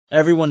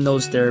Everyone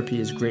knows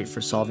therapy is great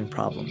for solving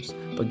problems,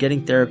 but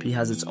getting therapy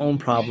has its own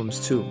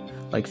problems too,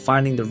 like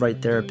finding the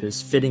right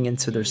therapist, fitting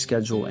into their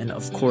schedule, and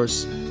of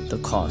course,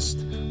 the cost.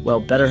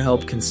 Well,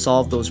 BetterHelp can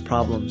solve those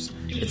problems.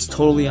 It's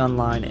totally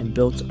online and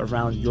built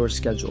around your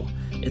schedule.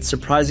 It's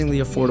surprisingly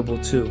affordable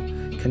too.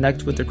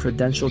 Connect with a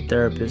credentialed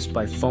therapist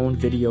by phone,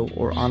 video,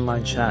 or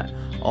online chat,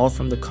 all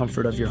from the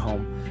comfort of your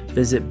home.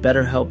 Visit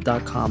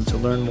BetterHelp.com to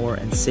learn more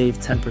and save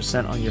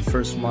 10% on your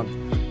first month.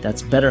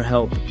 That's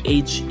BetterHelp,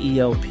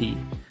 H-E-L-P.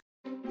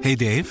 Hey,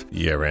 Dave.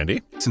 Yeah,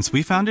 Randy. Since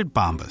we founded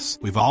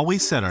Bombas, we've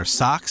always said our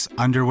socks,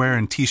 underwear,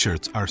 and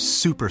T-shirts are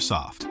super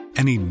soft.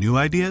 Any new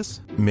ideas?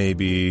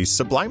 Maybe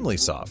sublimely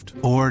soft.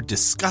 Or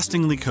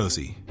disgustingly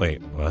cozy.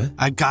 Wait, what?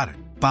 I got it.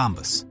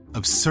 Bombas.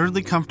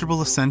 Absurdly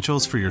comfortable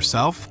essentials for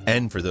yourself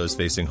and for those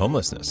facing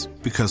homelessness.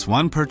 Because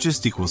one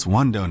purchased equals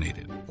one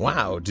donated.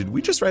 Wow, did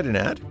we just write an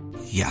ad?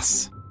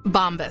 Yes.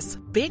 Bombas.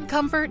 Big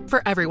comfort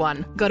for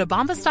everyone. Go to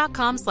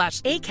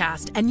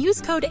bombas.com/ACAST and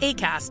use code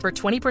ACAST for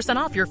 20%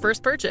 off your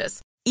first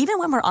purchase. Even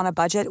when we're on a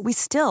budget, we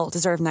still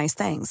deserve nice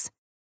things.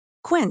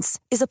 Quince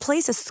is a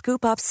place to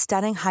scoop up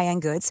stunning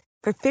high-end goods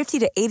for 50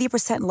 to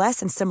 80%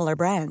 less than similar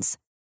brands.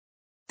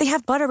 They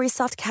have buttery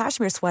soft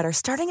cashmere sweaters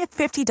starting at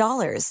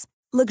 $50,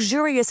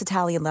 luxurious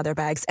Italian leather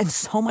bags, and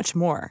so much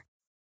more.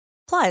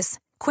 Plus,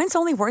 Quince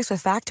only works with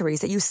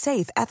factories that use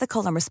safe,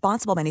 ethical, and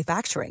responsible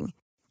manufacturing.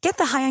 Get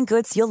the high-end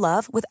goods you'll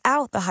love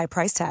without the high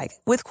price tag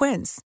with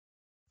Quince.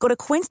 Go to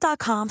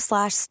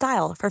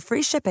quince.com/style for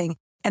free shipping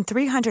and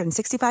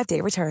 365-day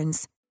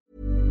returns.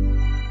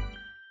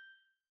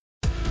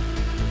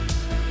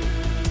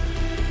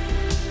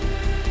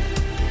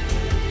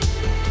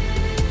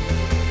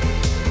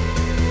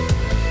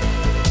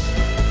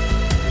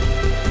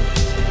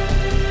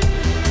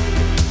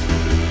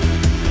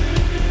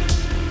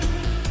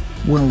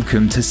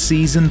 Welcome to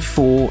Season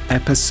 4,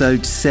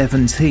 Episode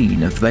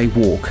 17 of They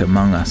Walk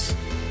Among Us,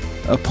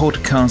 a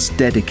podcast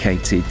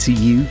dedicated to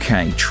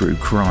UK true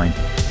crime.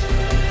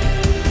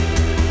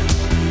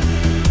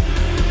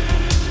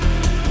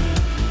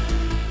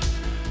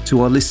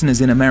 To our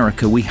listeners in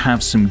America, we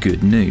have some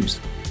good news.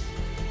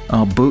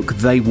 Our book,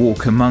 They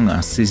Walk Among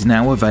Us, is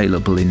now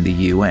available in the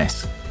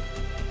US.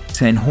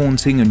 10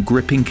 haunting and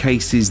gripping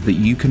cases that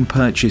you can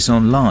purchase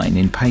online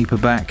in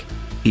paperback,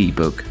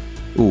 ebook,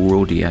 or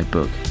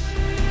audiobook.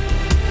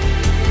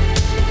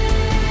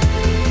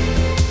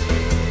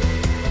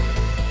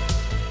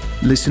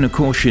 Listener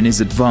caution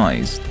is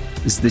advised,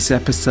 as this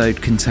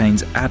episode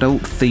contains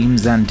adult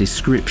themes and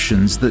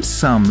descriptions that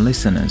some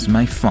listeners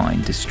may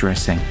find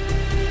distressing.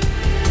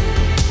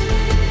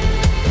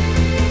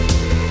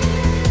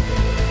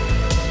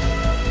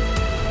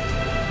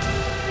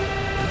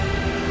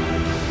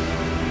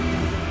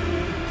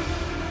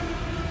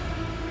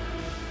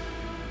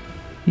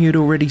 He had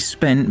already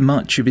spent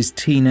much of his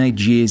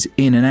teenage years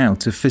in and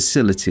out of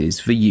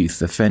facilities for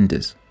youth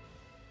offenders.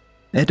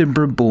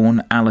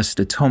 Edinburgh-born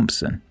Alistair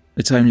Thompson,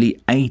 at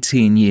only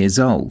 18 years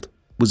old,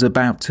 was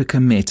about to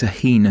commit a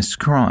heinous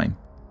crime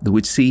that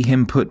would see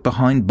him put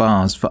behind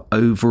bars for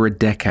over a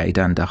decade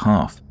and a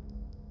half.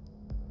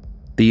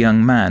 The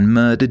young man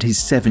murdered his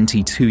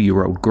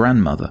 72-year-old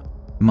grandmother,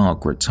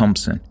 Margaret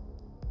Thompson.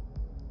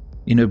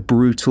 In a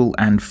brutal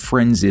and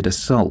frenzied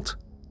assault,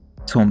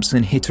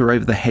 Thompson hit her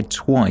over the head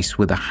twice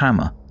with a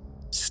hammer,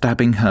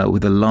 stabbing her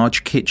with a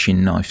large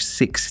kitchen knife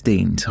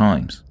 16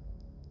 times.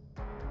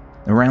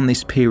 Around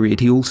this period,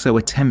 he also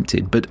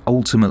attempted but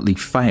ultimately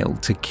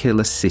failed to kill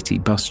a city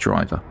bus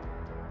driver.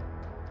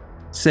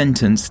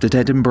 Sentenced at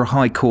Edinburgh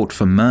High Court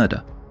for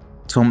murder,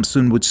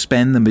 Thompson would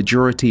spend the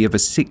majority of a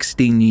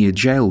 16-year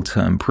jail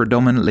term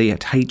predominantly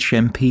at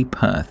HMP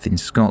Perth in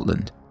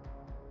Scotland.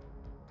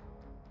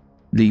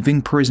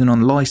 Leaving prison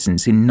on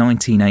licence in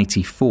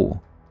 1984,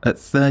 at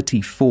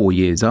 34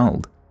 years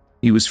old,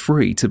 he was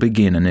free to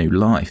begin a new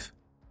life.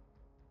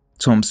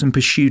 Thompson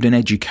pursued an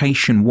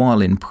education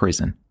while in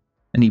prison,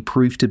 and he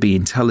proved to be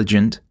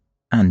intelligent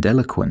and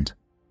eloquent.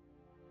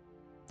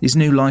 His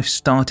new life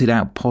started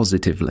out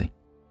positively.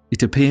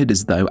 It appeared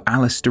as though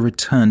Alistair had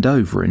turned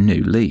over a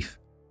new leaf.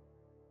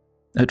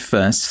 At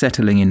first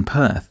settling in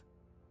Perth,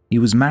 he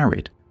was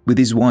married, with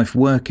his wife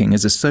working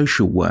as a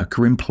social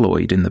worker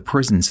employed in the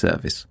prison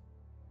service.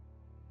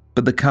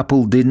 But the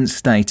couple didn't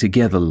stay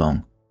together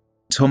long.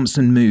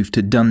 Thompson moved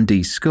to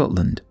Dundee,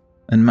 Scotland,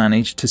 and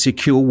managed to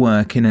secure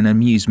work in an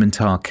amusement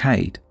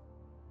arcade.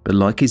 But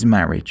like his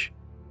marriage,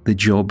 the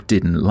job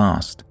didn't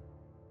last.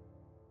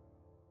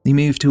 He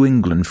moved to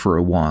England for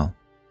a while,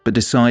 but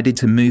decided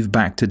to move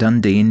back to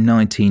Dundee in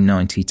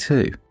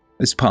 1992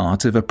 as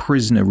part of a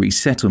prisoner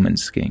resettlement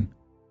scheme.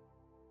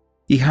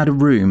 He had a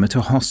room at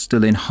a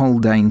hostel in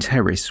Haldane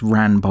Terrace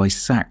ran by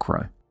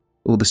SACRO,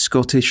 or the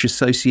Scottish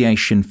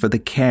Association for the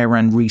Care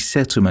and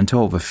Resettlement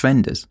of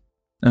Offenders,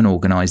 an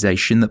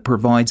organisation that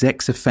provides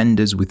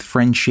ex-offenders with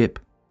friendship,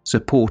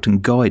 support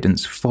and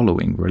guidance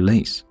following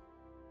release.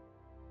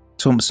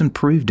 Thompson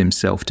proved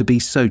himself to be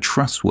so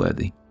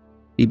trustworthy,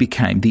 he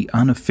became the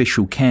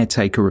unofficial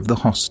caretaker of the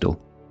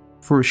hostel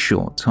for a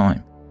short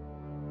time.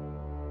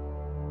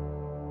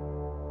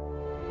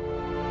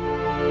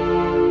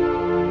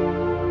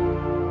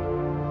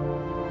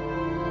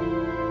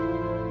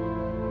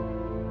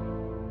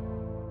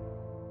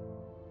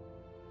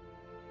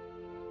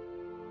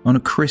 On a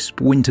crisp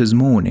winter's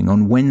morning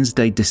on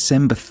Wednesday,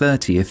 December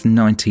 30th,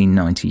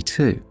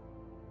 1992,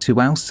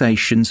 two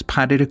Alsatians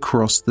padded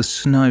across the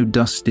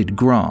snow-dusted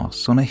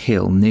grass on a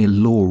hill near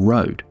Law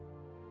Road,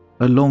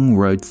 a long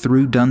road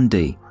through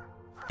Dundee,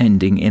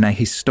 ending in a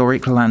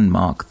historic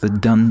landmark, the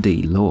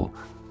Dundee Law.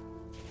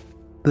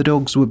 The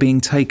dogs were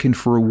being taken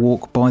for a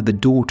walk by the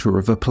daughter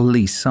of a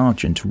police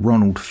sergeant,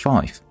 Ronald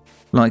Fife,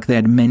 like they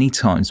had many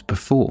times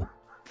before.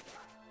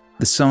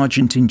 The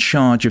sergeant in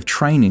charge of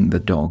training the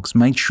dogs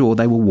made sure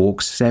they were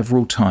walked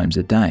several times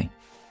a day.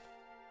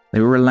 They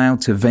were allowed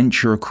to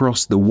venture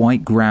across the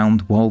white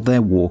ground while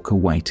their walk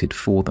awaited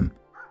for them.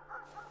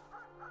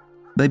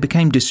 They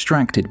became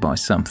distracted by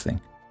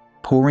something,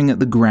 pawing at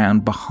the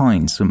ground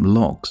behind some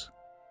logs.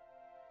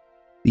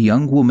 The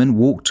young woman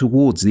walked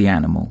towards the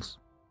animals,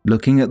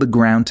 looking at the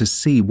ground to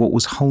see what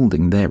was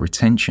holding their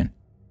attention.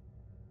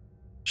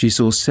 She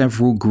saw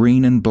several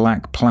green and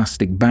black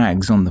plastic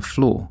bags on the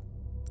floor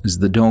as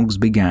the dogs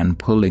began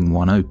pulling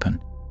one open.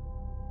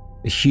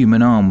 A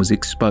human arm was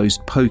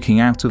exposed, poking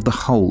out of the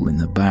hole in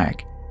the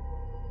bag.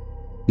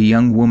 The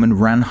young woman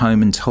ran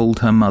home and told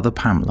her mother,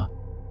 Pamela,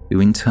 who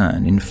in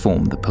turn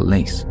informed the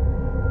police.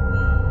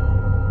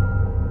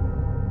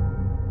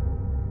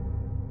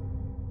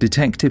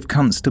 Detective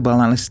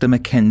Constable Alistair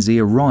Mackenzie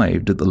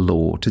arrived at the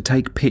law to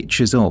take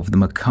pictures of the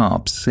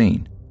macabre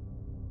scene.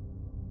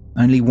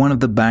 Only one of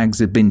the bags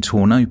had been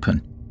torn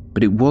open,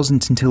 but it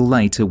wasn't until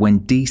later, when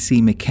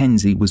DC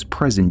Mackenzie was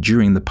present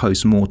during the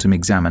post-mortem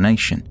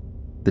examination,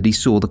 that he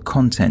saw the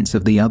contents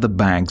of the other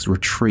bags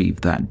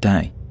retrieved that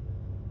day.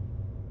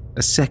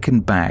 A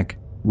second bag,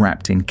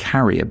 wrapped in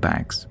carrier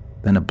bags,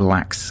 then a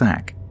black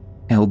sack,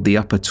 held the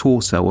upper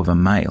torso of a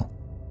male,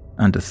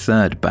 and a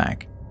third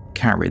bag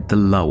carried the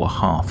lower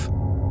half.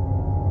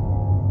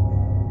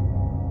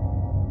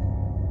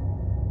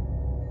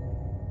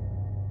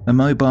 A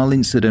mobile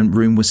incident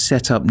room was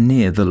set up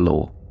near the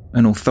law,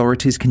 and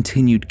authorities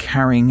continued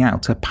carrying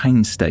out a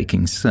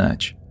painstaking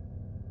search.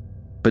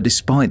 But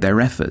despite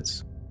their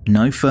efforts,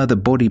 no further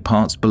body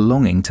parts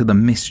belonging to the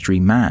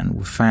mystery man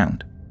were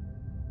found.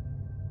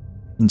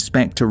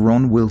 Inspector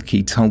Ron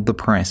Wilkie told the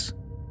press,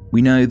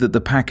 "We know that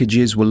the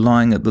packages were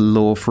lying at the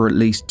law for at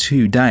least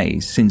 2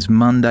 days since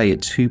Monday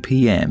at 2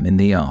 p.m. in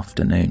the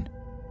afternoon."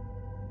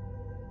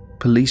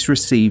 Police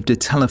received a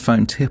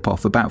telephone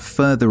tip-off about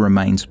further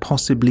remains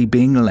possibly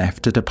being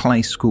left at a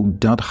place called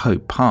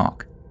Dudhope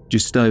Park,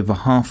 just over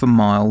half a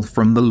mile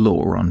from the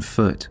law on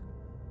foot.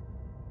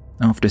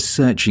 After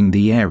searching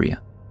the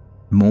area,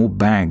 more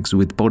bags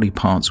with body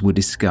parts were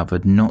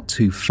discovered not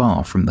too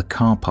far from the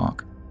car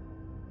park,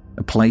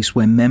 a place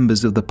where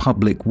members of the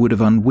public would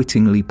have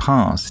unwittingly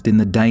passed in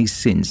the days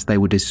since they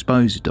were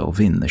disposed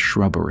of in the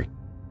shrubbery.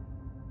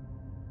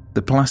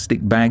 The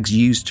plastic bags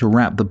used to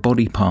wrap the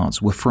body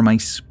parts were from a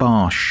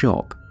spa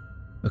shop,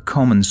 a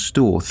common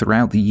store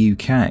throughout the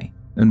UK,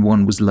 and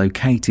one was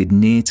located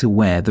near to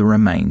where the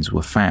remains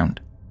were found.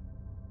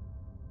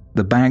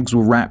 The bags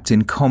were wrapped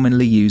in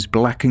commonly used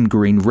black and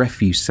green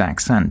refuse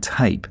sacks and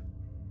tape.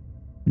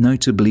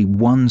 Notably,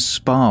 one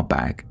spa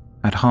bag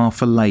had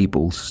half a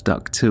label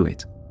stuck to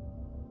it.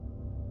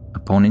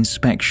 Upon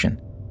inspection,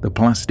 the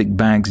plastic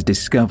bags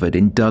discovered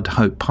in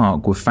Dudhope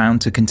Park were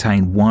found to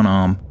contain one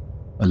arm,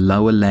 a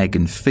lower leg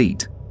and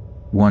feet,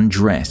 one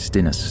dressed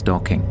in a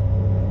stocking.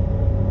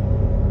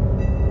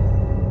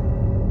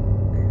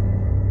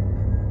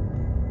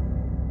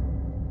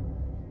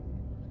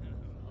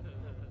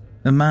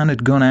 A man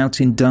had gone out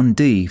in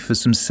Dundee for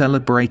some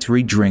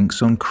celebratory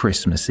drinks on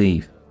Christmas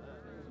Eve.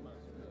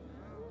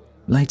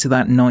 Later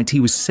that night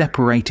he was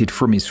separated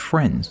from his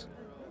friends,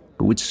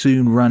 but would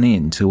soon run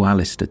into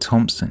Alistair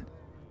Thompson.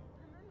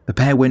 The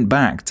pair went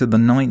back to the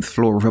 9th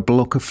floor of a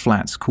block of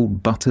flats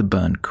called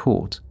Butterburn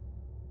Court.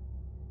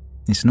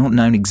 It's not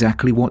known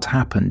exactly what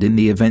happened in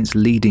the events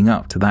leading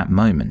up to that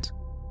moment,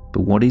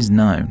 but what is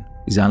known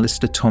is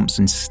Alistair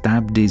Thompson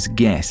stabbed his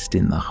guest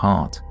in the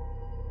heart.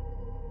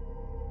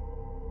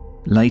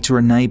 Later,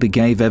 a neighbour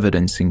gave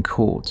evidence in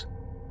court.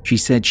 She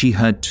said she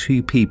heard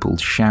 2 people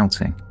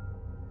shouting.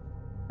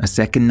 A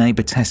second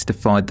neighbour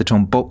testified that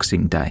on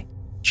Boxing Day,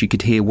 she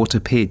could hear what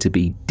appeared to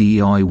be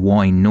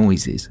DIY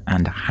noises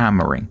and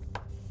hammering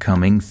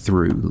coming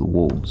through the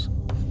walls.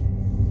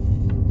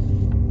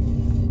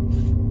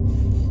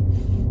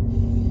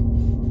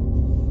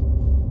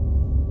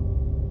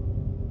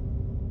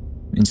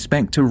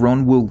 Inspector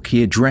Ron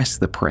Wilkie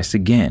addressed the press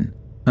again,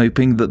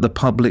 hoping that the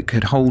public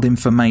could hold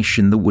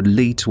information that would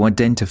lead to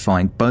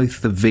identifying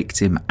both the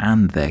victim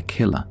and their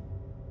killer.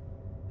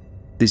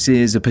 "This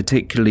is a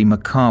particularly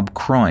macabre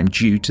crime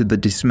due to the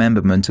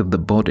dismemberment of the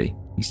body,"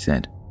 he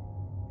said.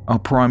 "Our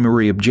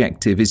primary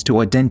objective is to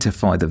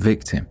identify the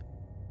victim.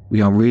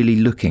 We are really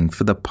looking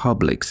for the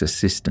public's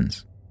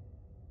assistance."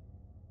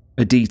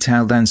 A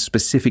detailed and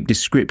specific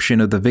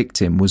description of the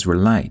victim was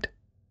relayed.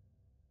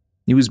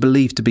 He was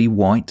believed to be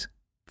white,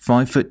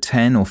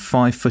 5'10" or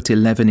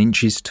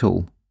 5'11"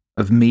 tall,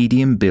 of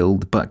medium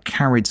build but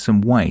carried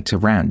some weight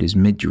around his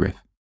midriff.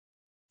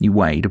 He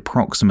weighed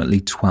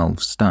approximately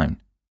 12 stone.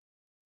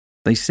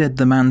 They said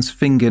the man's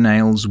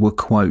fingernails were,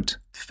 quote,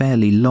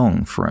 fairly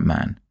long for a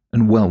man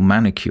and well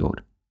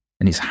manicured,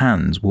 and his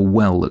hands were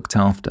well looked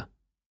after.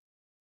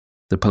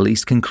 The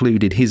police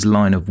concluded his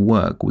line of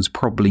work was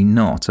probably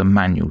not a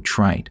manual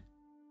trade.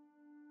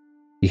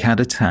 He had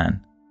a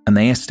tan, and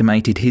they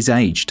estimated his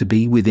age to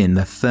be within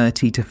the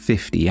 30 to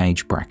 50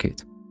 age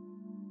bracket.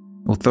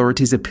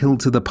 Authorities appealed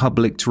to the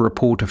public to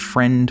report a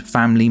friend,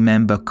 family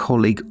member,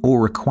 colleague,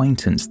 or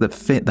acquaintance that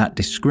fit that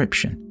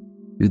description,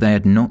 who they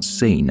had not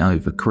seen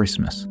over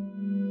Christmas.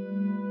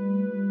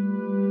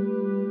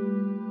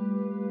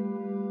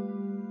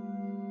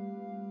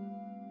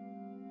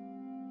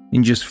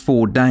 In just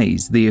 4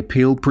 days, the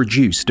appeal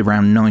produced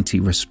around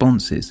 90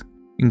 responses,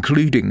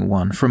 including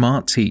one from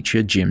art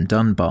teacher Jim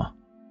Dunbar.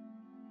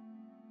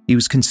 He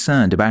was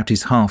concerned about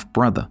his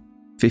half-brother,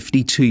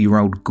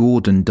 52-year-old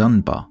Gordon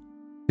Dunbar,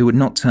 who had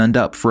not turned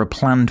up for a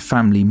planned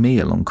family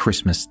meal on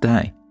Christmas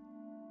Day.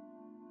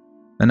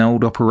 An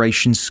old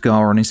operation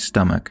scar on his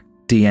stomach,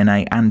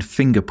 DNA and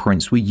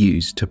fingerprints were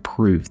used to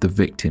prove the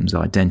victim's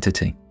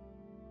identity.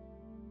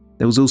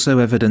 There was also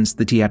evidence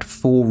that he had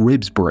 4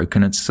 ribs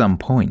broken at some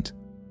point,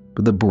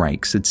 but the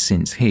breaks had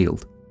since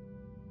healed.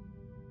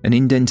 An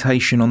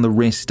indentation on the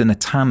wrist and a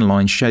tan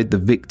line showed the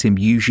victim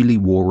usually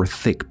wore a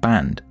thick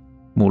band,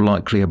 more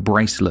likely a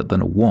bracelet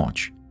than a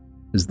watch,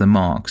 as the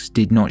marks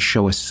did not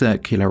show a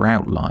circular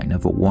outline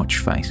of a watch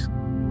face.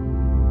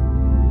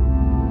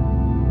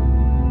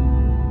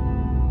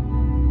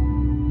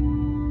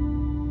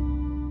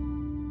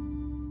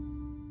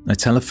 A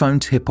telephone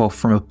tip-off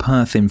from a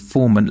Perth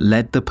informant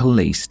led the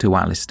police to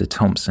Alistair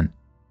Thompson.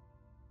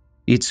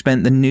 He had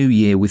spent the new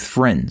year with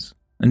friends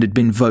and had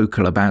been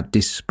vocal about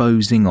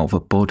disposing of a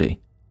body,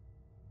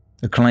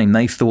 a claim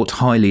they thought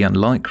highly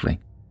unlikely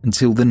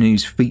until the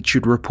news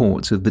featured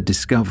reports of the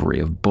discovery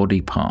of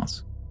body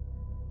parts.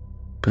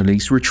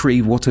 Police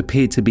retrieved what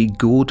appeared to be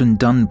Gordon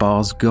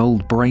Dunbar's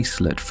gold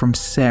bracelet from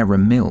Sarah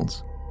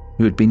Mills,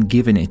 who had been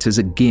given it as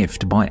a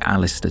gift by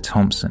Alistair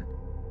Thompson.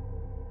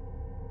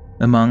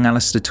 Among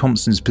Alistair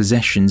Thompson's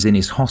possessions in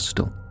his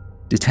hostel,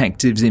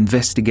 detectives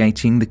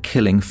investigating the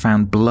killing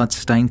found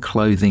blood-stained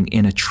clothing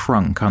in a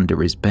trunk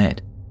under his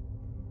bed.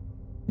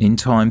 In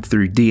time,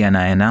 through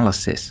DNA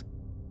analysis,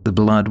 the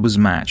blood was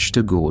matched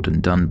to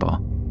Gordon Dunbar.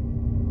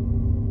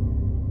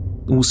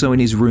 Also in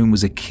his room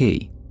was a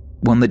key,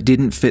 one that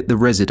didn't fit the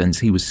residence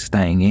he was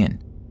staying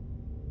in.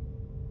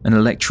 An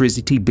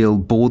electricity bill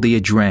bore the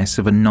address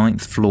of a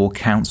 9th-floor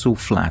council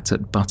flat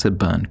at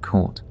Butterburn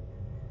Court.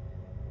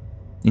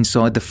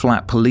 Inside the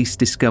flat, police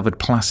discovered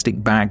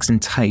plastic bags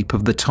and tape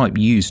of the type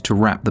used to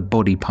wrap the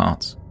body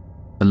parts,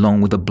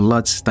 along with a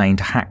blood-stained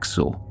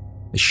hacksaw,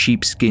 a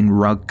sheepskin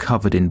rug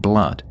covered in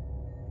blood,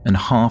 and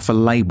half a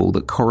label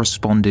that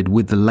corresponded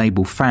with the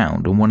label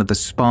found on one of the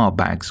spar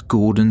bags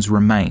Gordon's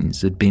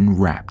remains had been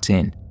wrapped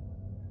in.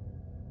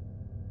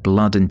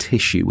 Blood and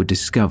tissue were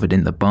discovered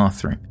in the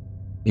bathroom,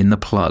 in the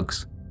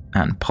plugs,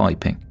 and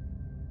piping.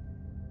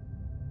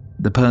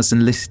 The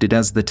person listed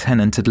as the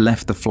tenant had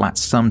left the flat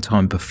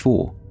sometime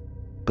before,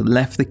 but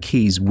left the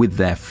keys with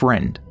their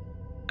friend,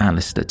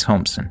 Alistair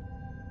Thompson.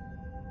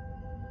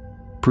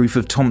 Proof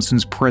of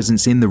Thompson's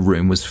presence in the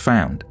room was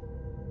found.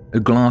 A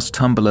glass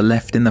tumbler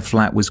left in the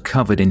flat was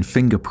covered in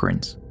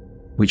fingerprints,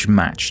 which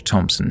matched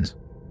Thompson's.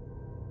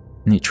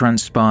 And it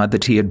transpired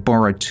that he had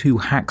borrowed 2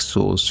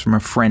 hacksaws from a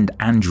friend,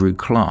 Andrew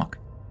Clark,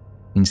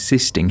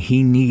 insisting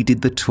he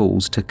needed the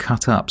tools to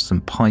cut up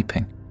some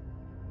piping.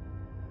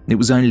 It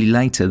was only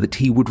later that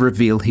he would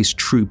reveal his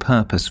true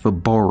purpose for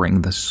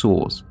borrowing the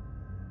saws,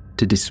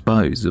 to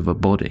dispose of a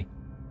body.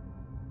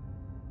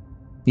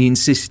 He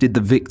insisted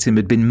the victim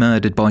had been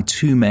murdered by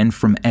 2 men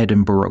from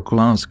Edinburgh,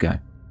 Glasgow,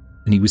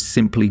 and he was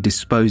simply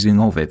disposing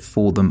of it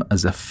for them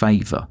as a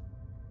favour.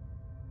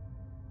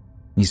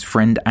 His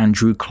friend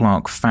Andrew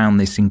Clark found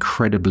this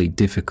incredibly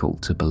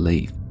difficult to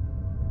believe.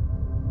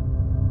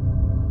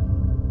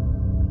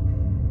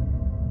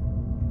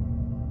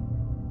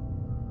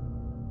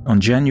 On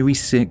January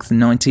 6,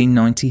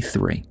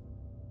 1993,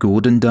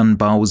 Gordon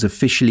Dunbar was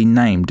officially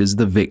named as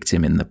the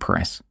victim in the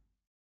press.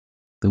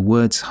 The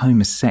words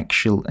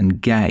homosexual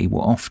and gay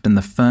were often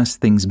the first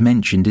things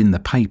mentioned in the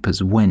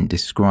papers when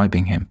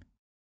describing him.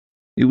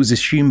 It was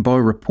assumed by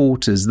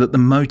reporters that the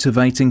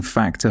motivating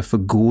factor for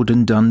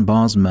Gordon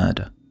Dunbar's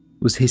murder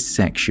was his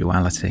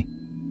sexuality.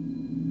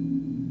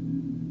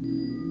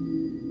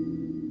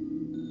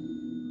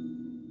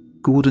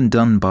 Gordon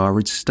Dunbar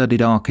had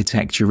studied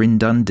architecture in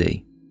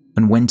Dundee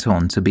and went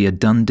on to be a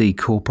Dundee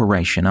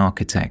Corporation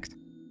architect.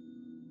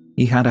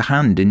 He had a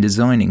hand in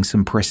designing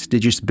some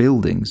prestigious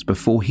buildings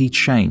before he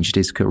changed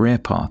his career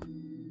path.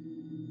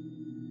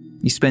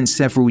 He spent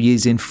several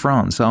years in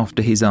France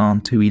after his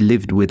aunt, who he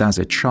lived with as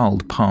a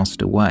child,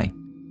 passed away,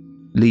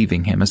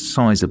 leaving him a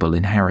sizable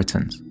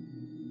inheritance.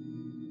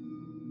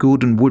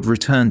 Gordon would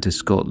return to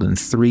Scotland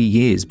 3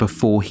 years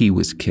before he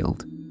was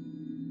killed.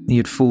 He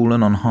had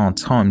fallen on hard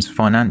times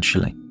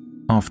financially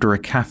after a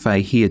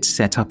cafe he had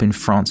set up in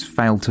France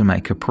failed to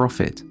make a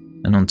profit,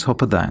 and on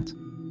top of that,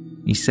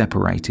 he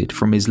separated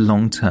from his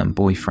long-term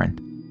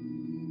boyfriend.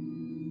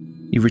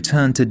 He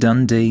returned to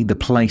Dundee, the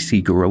place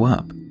he grew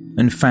up,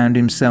 and found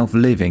himself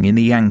living in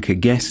the Anchor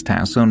Guest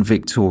House on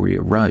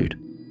Victoria Road,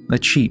 a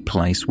cheap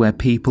place where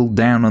people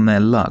down on their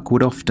luck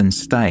would often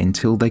stay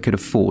until they could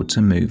afford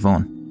to move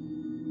on.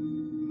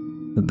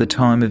 At the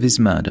time of his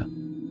murder,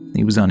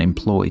 he was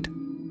unemployed.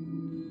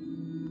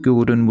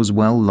 Gordon was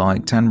well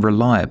liked and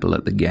reliable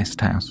at the guest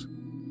house.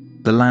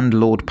 The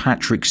landlord,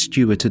 Patrick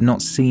Stewart, had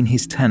not seen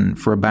his tenant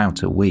for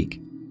about a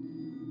week.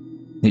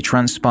 It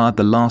transpired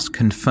the last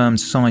confirmed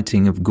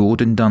sighting of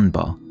Gordon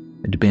Dunbar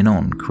had been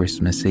on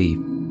Christmas Eve.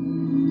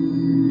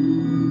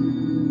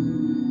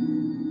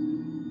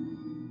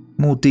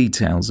 More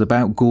details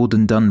about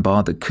Gordon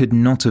Dunbar that could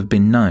not have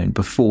been known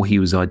before he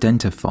was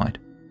identified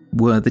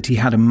were that he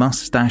had a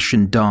moustache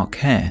and dark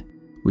hair,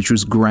 which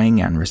was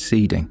greying and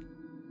receding.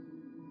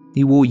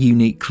 He wore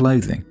unique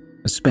clothing,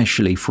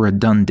 especially for a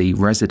Dundee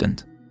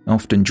resident,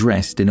 often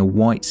dressed in a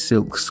white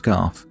silk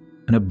scarf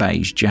and a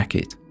beige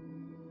jacket.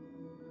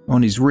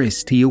 On his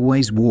wrist, he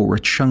always wore a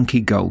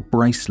chunky gold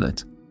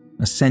bracelet,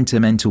 a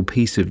sentimental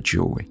piece of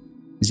jewellery,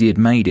 as he had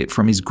made it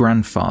from his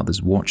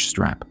grandfather's watch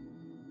strap.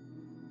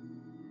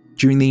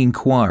 During the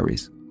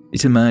inquiries,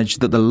 it emerged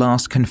that the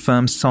last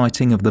confirmed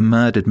sighting of the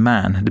murdered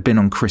man had been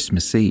on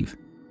Christmas Eve,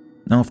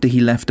 after he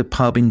left a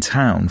pub in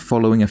town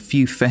following a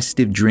few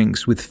festive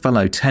drinks with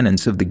fellow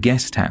tenants of the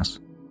guest house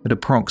at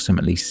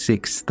approximately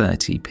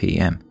 6:30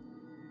 p.m.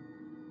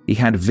 He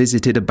had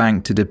visited a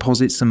bank to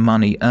deposit some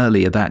money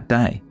earlier that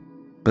day,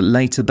 but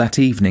later that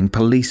evening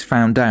police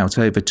found out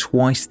over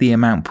twice the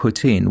amount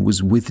put in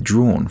was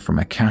withdrawn from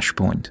a cash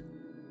point.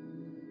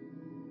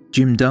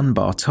 Jim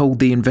Dunbar told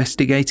the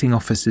investigating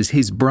officers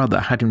his brother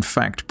had in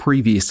fact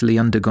previously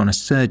undergone a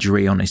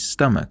surgery on his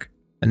stomach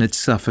and had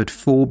suffered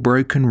 4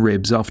 broken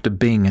ribs after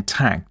being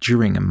attacked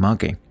during a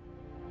mugging.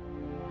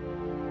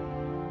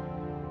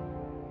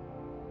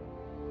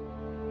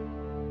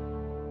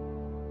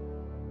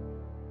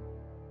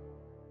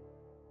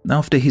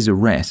 After his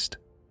arrest,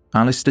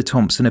 Alistair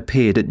Thompson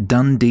appeared at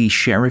Dundee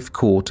Sheriff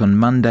Court on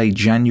Monday,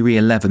 January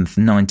 11th,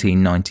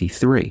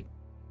 1993,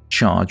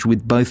 charged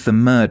with both the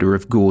murder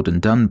of Gordon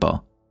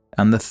Dunbar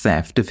and the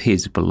theft of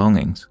his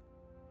belongings.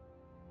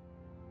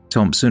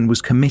 Thompson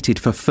was committed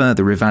for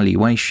further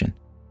evaluation,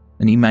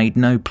 and he made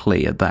no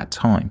plea at that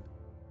time.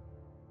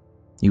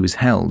 He was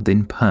held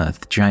in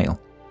Perth jail.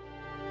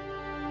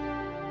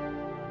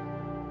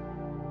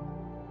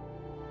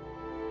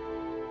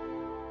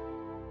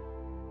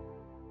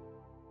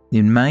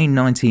 In May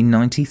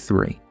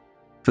 1993,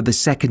 for the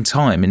second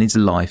time in his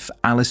life,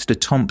 Alistair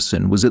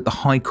Thompson was at the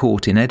High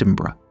Court in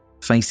Edinburgh,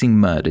 facing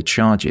murder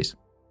charges.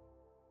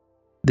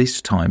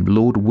 This time,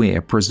 Lord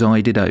Weir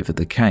presided over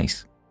the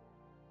case.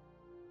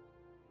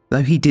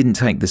 Though he didn't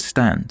take the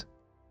stand,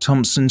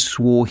 Thompson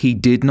swore he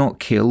did not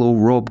kill or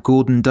rob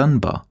Gordon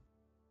Dunbar.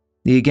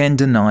 He again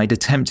denied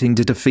attempting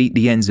to defeat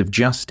the ends of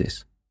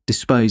justice,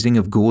 disposing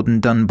of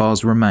Gordon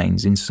Dunbar's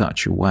remains in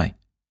such a way.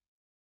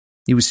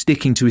 He was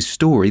sticking to his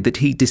story that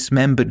he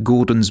dismembered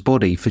Gordon's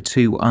body for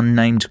 2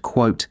 unnamed,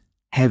 quote,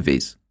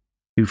 heavies,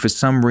 who for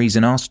some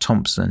reason asked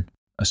Thompson,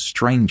 a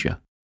stranger,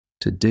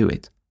 to do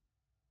it.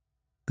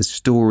 The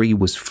story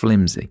was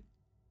flimsy,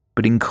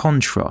 but in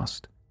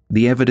contrast,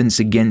 the evidence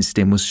against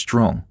him was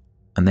strong,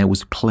 and there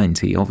was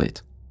plenty of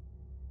it.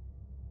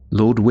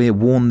 Lord Weir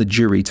warned the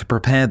jury to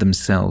prepare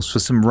themselves for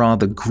some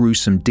rather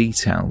gruesome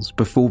details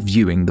before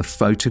viewing the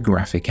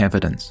photographic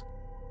evidence.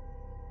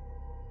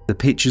 The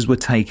pictures were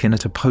taken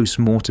at a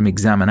post-mortem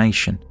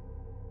examination.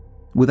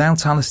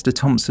 Without Alistair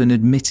Thompson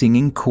admitting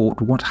in court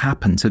what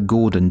happened to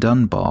Gordon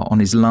Dunbar on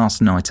his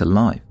last night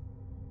alive,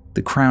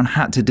 the Crown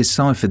had to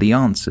decipher the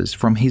answers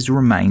from his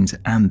remains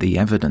and the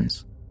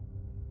evidence.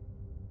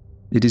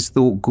 It is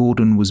thought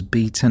Gordon was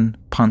beaten,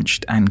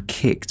 punched and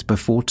kicked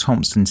before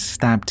Thompson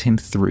stabbed him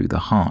through the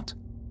heart.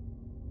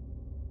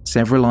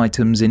 Several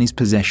items in his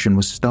possession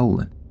were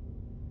stolen,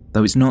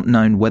 though it's not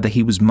known whether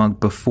he was mugged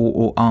before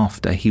or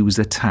after he was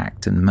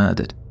attacked and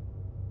murdered.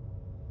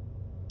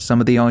 Some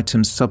of the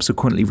items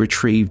subsequently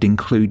retrieved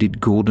included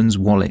Gordon's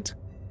wallet,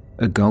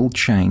 a gold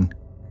chain,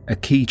 a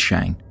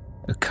keychain,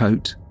 a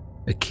coat,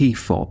 a key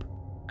fob,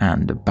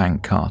 and a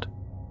bank card.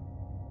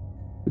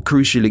 The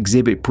crucial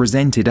exhibit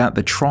presented at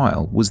the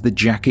trial was the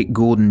jacket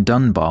Gordon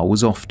Dunbar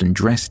was often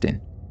dressed in.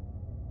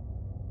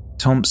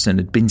 Thompson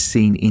had been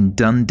seen in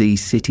Dundee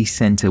city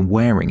centre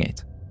wearing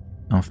it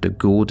after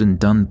Gordon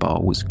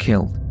Dunbar was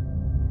killed.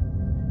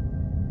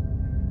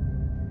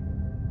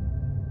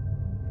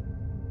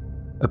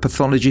 A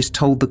pathologist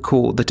told the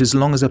court that as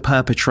long as a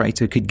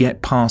perpetrator could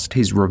get past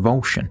his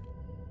revulsion,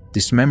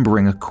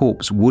 dismembering a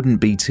corpse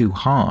wouldn't be too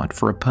hard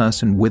for a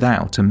person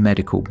without a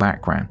medical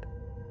background.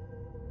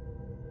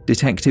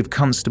 Detective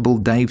Constable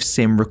Dave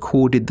Sim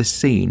recorded the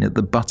scene at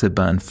the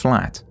Butterburn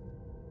flat,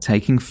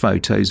 taking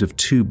photos of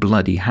 2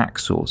 bloody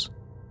hacksaws,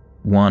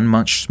 one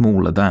much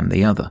smaller than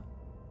the other.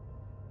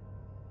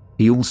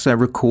 He also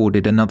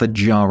recorded another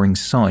jarring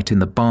sight in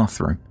the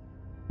bathroom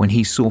when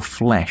he saw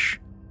flesh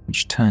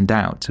which turned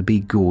out to be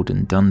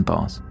Gordon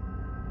Dunbar's.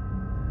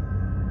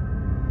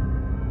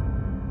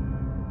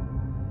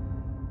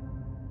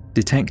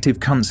 Detective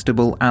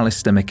Constable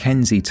Alistair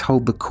Mackenzie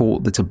told the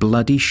court that a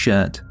bloody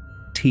shirt,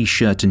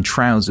 t-shirt and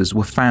trousers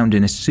were found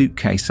in a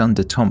suitcase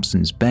under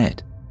Thompson's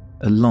bed,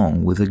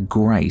 along with a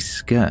grey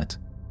skirt.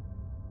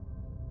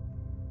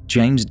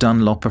 James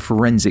Dunlop, a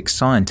forensic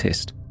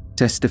scientist,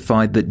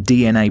 testified that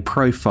DNA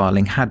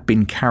profiling had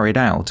been carried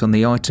out on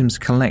the items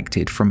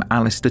collected from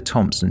Alistair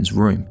Thompson's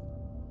room.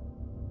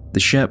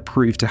 The shirt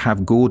proved to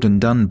have Gordon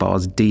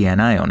Dunbar's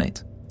DNA on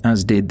it,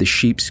 as did the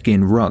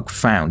sheepskin rug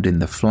found in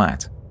the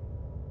flat.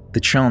 The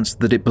chance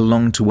that it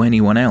belonged to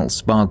anyone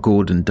else bar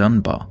Gordon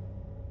Dunbar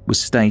was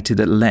stated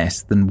at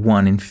less than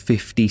 1 in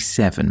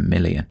 57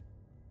 million.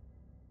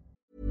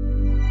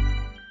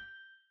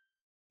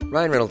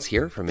 Ryan Reynolds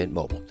here from Mint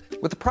Mobile.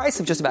 With the price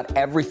of just about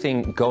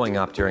everything going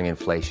up during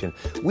inflation,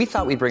 we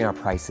thought we'd bring our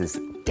prices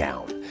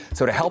down.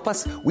 So to help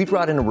us, we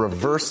brought in a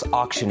reverse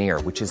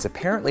auctioneer, which is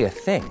apparently a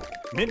thing.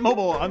 Mint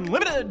Mobile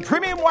Unlimited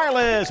Premium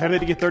Wireless. How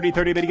to get 30,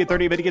 30, bit to get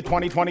 30, bit to get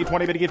 20, 20,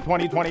 20, bit to get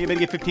 20, 20, bit to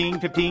get 15,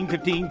 15,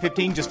 15,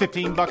 15, just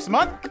 $15 a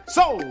month?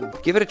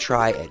 Sold! Give it a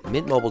try at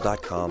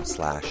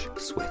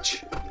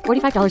mintmobile.com/switch.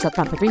 $45 up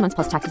front for 3 months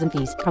plus taxes and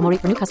fees. Promo rate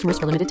for new customers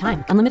for limited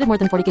time. Unlimited more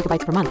than 40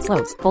 gigabytes per month.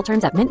 Slows full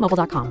terms at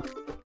mintmobile.com.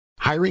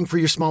 Hiring for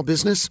your small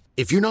business?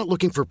 If you're not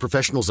looking for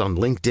professionals on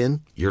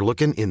LinkedIn, you're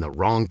looking in the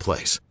wrong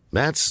place.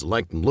 That's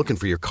like looking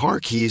for your car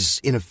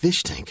keys in a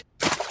fish tank.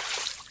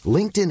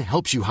 LinkedIn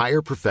helps you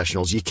hire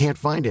professionals you can't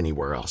find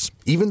anywhere else,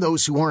 even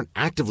those who aren't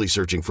actively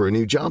searching for a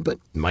new job but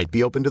might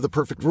be open to the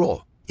perfect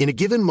role. In a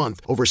given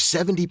month, over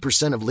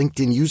 70% of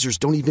LinkedIn users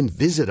don't even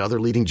visit other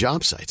leading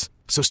job sites.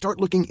 So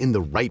start looking in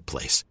the right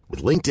place.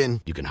 With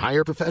LinkedIn, you can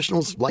hire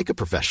professionals like a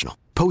professional.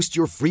 Post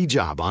your free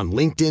job on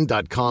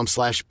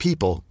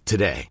linkedin.com/people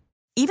today.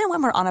 Even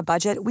when we're on a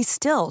budget, we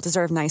still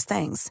deserve nice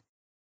things.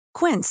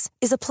 Quince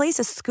is a place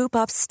to scoop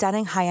up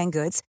stunning high-end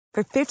goods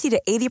for 50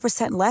 to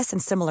 80% less than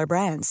similar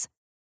brands.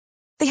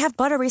 They have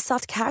buttery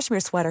soft cashmere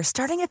sweaters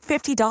starting at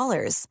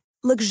 $50,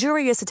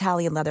 luxurious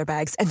Italian leather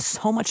bags, and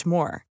so much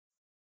more.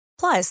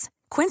 Plus,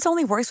 Quince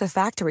only works with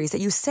factories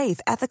that use safe,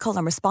 ethical,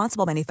 and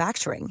responsible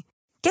manufacturing.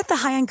 Get the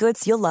high-end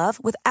goods you'll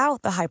love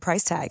without the high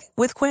price tag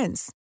with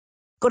Quince.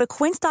 Go to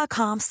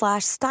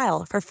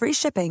quince.com/style for free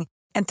shipping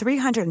and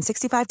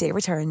 365-day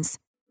returns.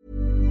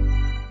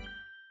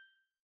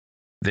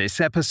 This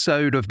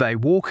episode of They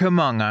Walk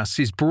Among Us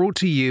is brought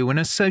to you in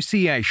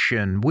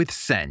association with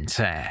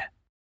Scentair.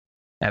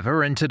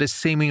 Ever entered a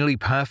seemingly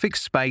perfect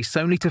space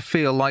only to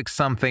feel like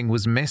something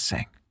was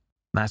missing?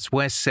 That's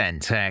where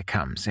Scentair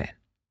comes in.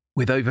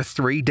 With over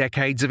 3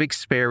 decades of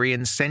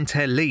experience,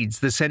 Scentair leads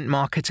the scent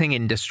marketing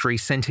industry,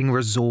 scenting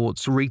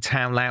resorts,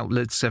 retail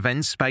outlets,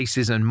 event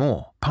spaces and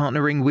more,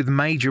 partnering with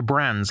major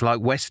brands like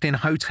Westin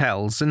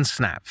Hotels and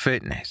Snap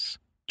Fitness.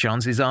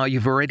 Chances are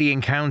you've already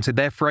encountered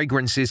their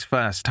fragrances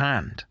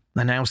firsthand,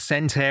 and now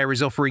Scentair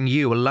is offering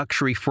you a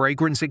luxury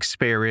fragrance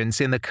experience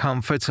in the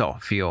comfort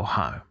of your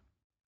home.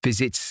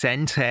 Visit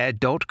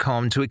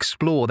Scentair.com to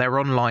explore their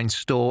online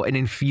store and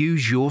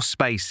infuse your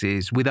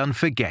spaces with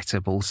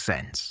unforgettable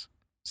scents.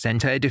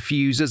 Scentair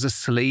diffusers are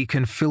sleek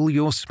and fill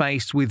your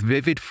space with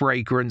vivid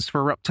fragrance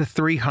for up to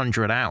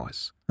 300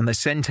 hours. And the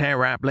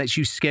Scentair app lets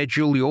you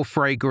schedule your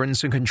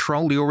fragrance and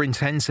control your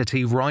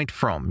intensity right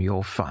from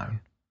your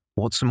phone.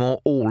 What's more,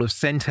 all of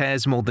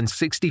Scentair's more than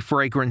 60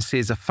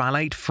 fragrances are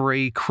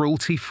phthalate-free,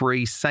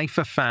 cruelty-free, safe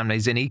for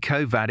families and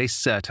EcoVadis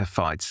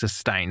certified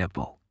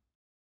sustainable.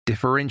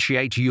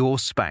 Differentiate your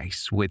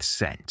space with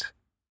scent.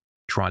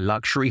 Try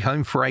luxury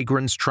home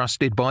fragrance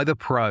trusted by the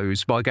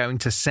pros by going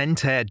to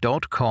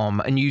Scentair.com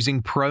and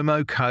using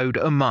promo code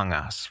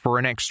AMONGUS for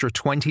an extra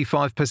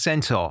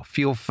 25% off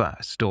your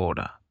first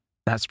order.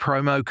 That's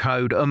promo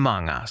code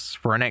AMONGUS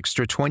for an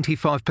extra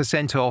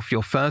 25% off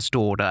your first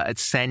order at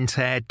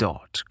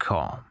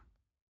Scentair.com.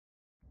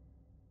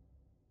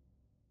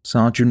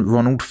 Sergeant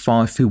Ronald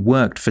Fife, who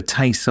worked for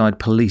Tayside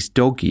Police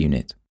Dog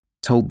Unit,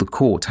 told the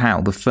court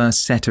how the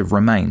first set of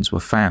remains were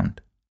found.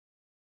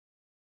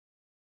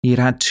 He had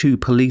had 2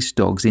 police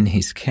dogs in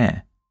his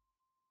care.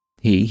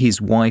 He,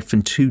 his wife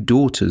and 2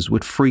 daughters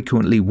would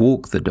frequently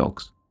walk the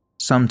dogs,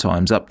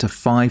 sometimes up to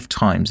 5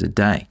 times a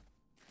day.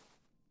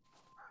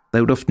 They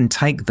would often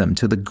take them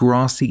to the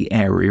grassy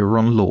area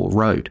on Law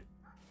Road.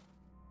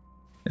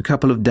 A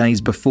couple of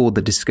days before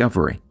the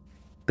discovery,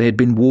 they had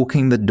been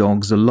walking the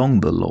dogs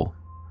along the law,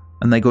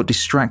 and they got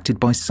distracted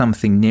by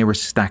something near a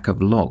stack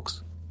of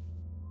logs.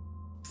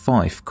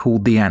 Fife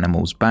called the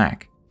animals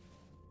back.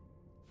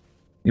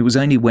 It was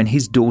only when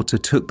his daughter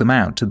took them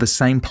out to the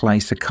same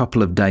place a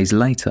couple of days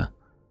later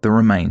the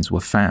remains were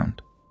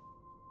found.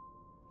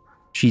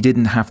 She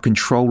didn't have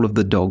control of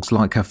the dogs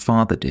like her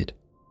father did,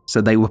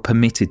 so they were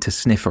permitted to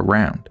sniff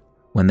around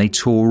when they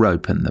tore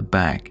open the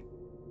bag.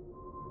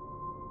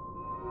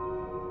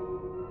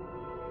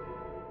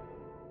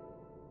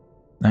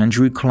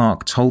 Andrew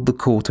Clark told the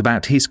court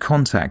about his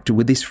contact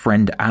with his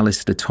friend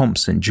Alistair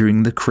Thompson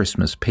during the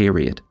Christmas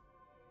period.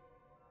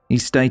 He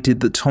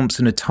stated that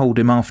Thompson had told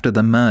him after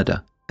the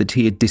murder that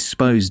he had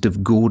disposed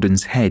of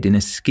Gordon's head in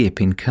a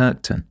skip in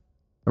Kirkton,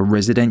 a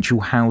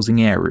residential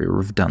housing area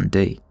of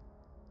Dundee.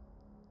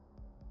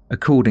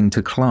 According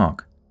to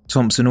Clark,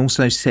 Thompson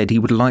also said he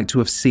would like to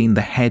have seen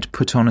the head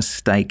put on a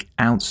stake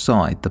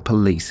outside the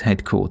police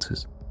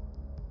headquarters.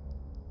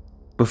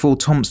 Before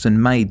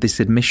Thompson made this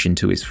admission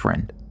to his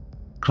friend,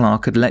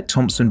 Clark had let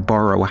Thompson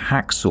borrow a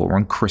hacksaw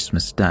on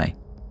Christmas Day,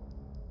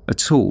 a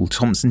tool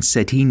Thompson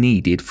said he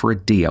needed for a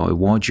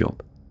DIY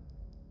job.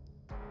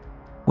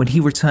 When he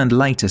returned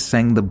later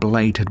saying the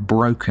blade had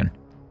broken,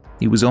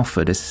 he was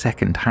offered a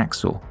second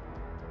hacksaw,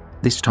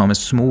 this time a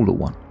smaller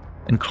one,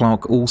 and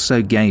Clark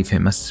also gave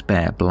him a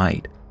spare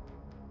blade.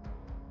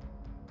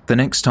 The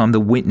next time the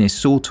witness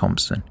saw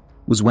Thompson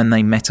was when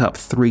they met up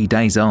 3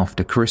 days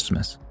after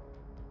Christmas.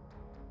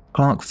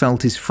 Clark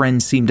felt his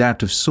friend seemed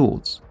out of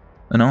sorts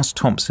and asked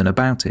Thompson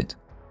about it.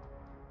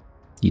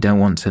 "You don't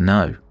want to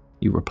know,"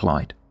 he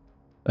replied.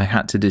 "They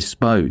had to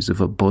dispose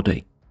of a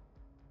body."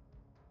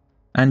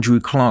 Andrew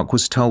Clark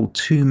was told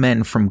 2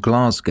 men from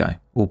Glasgow,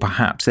 or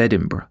perhaps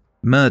Edinburgh,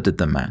 murdered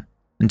the man,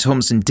 and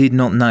Thompson did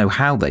not know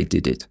how they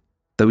did it,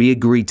 though he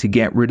agreed to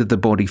get rid of the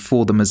body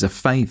for them as a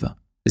favour,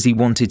 as he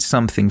wanted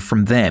something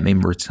from them in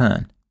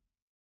return.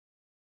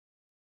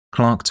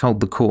 Clark told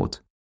the court,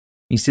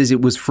 he says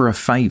it was for a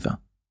favour,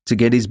 to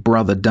get his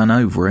brother done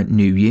over at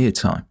New Year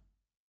time.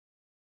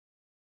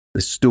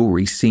 The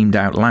story seemed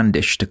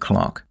outlandish to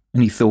Clark,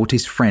 and he thought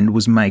his friend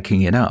was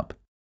making it up.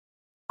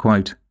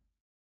 Quote,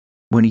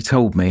 "When he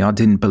told me, I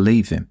didn't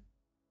believe him.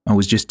 I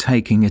was just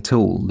taking it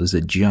all as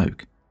a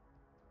joke."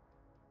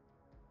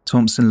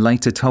 Thompson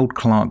later told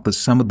Clark that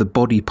some of the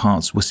body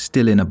parts were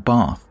still in a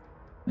bath,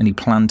 and he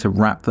planned to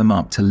wrap them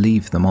up to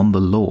leave them on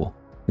the law,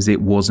 as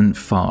it wasn't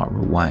far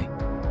away.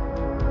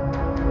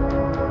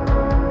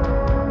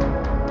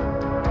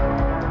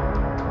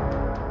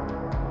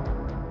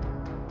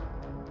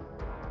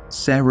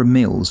 Sarah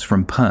Mills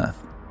from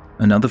Perth,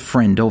 another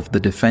friend of the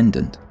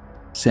defendant,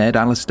 said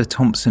Alistair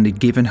Thompson had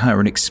given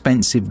her an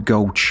expensive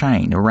gold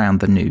chain around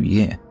the New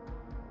Year.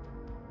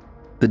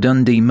 The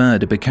Dundee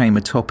murder became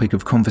a topic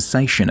of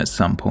conversation at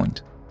some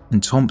point,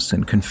 and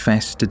Thompson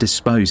confessed to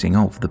disposing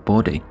of the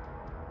body.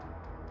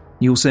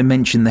 He also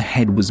mentioned the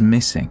head was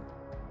missing,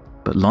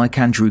 but like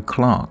Andrew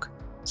Clark,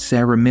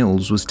 Sarah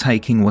Mills was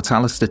taking what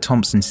Alistair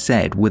Thompson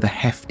said with a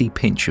hefty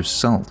pinch of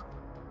salt,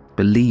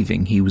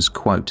 believing he was,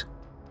 quote,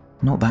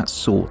 "not that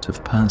sort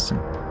of person."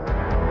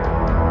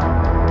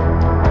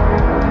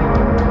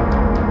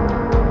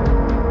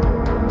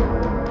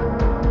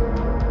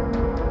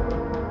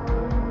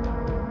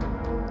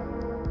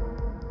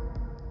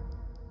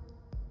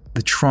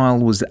 The trial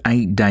was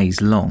 8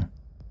 days long,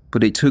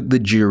 but it took the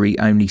jury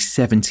only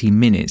 70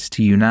 minutes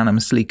to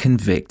unanimously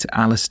convict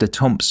Alistair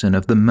Thompson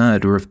of the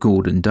murder of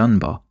Gordon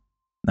Dunbar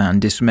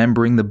and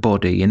dismembering the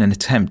body in an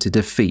attempt to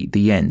defeat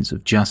the ends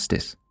of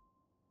justice.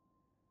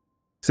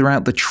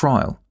 Throughout the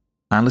trial,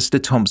 Alistair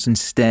Thompson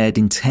stared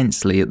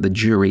intensely at the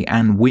jury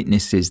and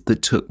witnesses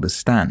that took the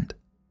stand,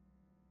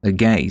 a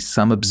gaze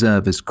some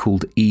observers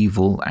called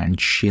evil and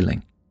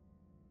chilling.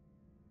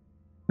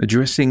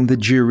 Addressing the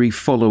jury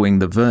following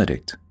the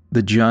verdict,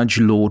 the judge,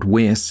 Lord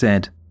Weir,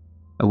 said,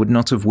 "I would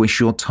not have wished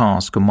your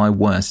task on my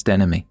worst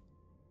enemy.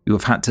 You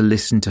have had to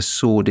listen to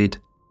sordid,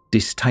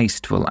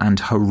 distasteful and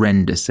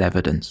horrendous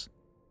evidence."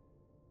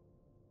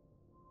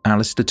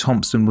 Alistair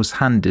Thompson was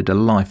handed a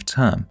life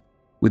term,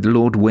 with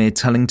Lord Weir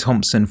telling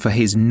Thompson for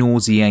his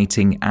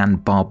nauseating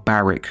and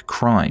barbaric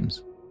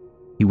crimes,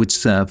 he would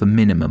serve a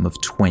minimum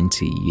of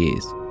 20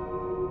 years.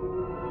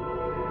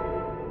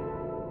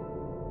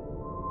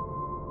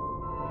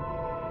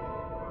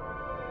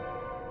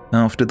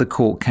 After the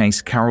court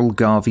case, Carol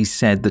Garvey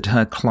said that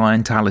her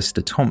client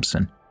Alistair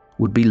Thompson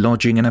would be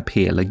lodging an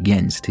appeal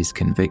against his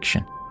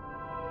conviction.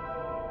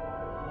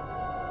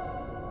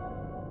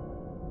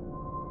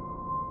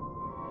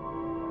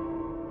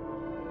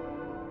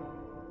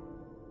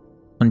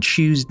 On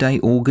Tuesday,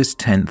 August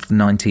 10th,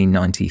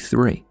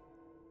 1993,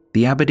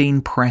 the Aberdeen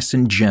Press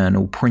and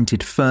Journal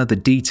printed further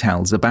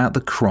details about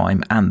the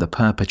crime and the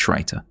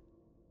perpetrator.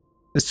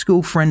 A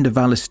school friend of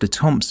Alistair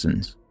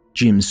Thompson's,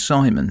 Jim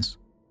Simons,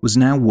 was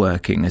now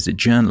working as a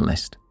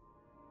journalist.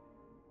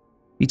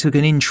 He took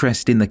an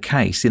interest in the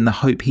case in the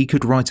hope he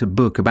could write a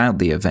book about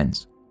the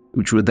events,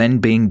 which were then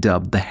being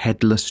dubbed the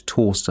Headless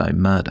Torso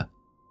Murder.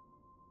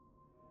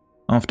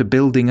 After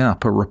building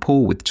up a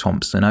rapport with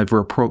Thompson over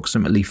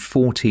approximately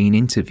 14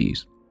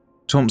 interviews,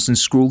 Thompson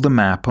scrawled the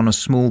map on a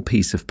small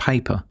piece of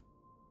paper,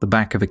 the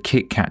back of a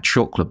Kit Kat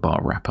chocolate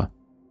bar wrapper.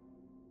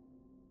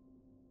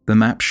 The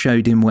map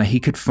showed him where he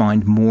could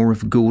find more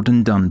of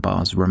Gordon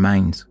Dunbar's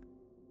remains.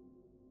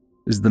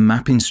 As the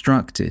map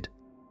instructed,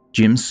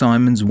 Jim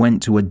Simons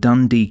went to a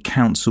Dundee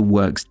Council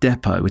Works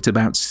depot at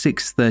about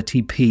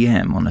 6:30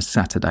 p.m. on a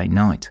Saturday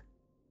night.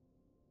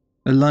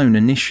 Alone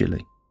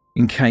initially,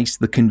 in case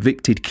the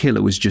convicted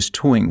killer was just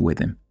toying with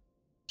him,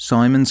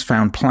 Simons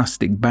found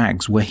plastic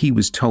bags where he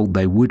was told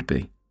they would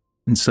be,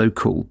 and so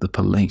called the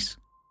police.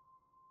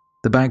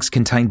 The bags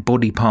contained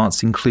body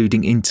parts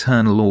including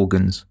internal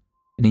organs,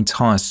 an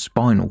entire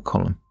spinal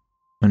column,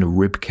 and a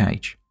rib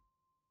cage.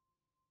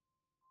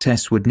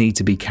 Tests would need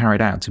to be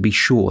carried out to be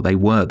sure they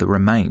were the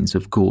remains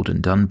of Gordon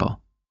Dunbar.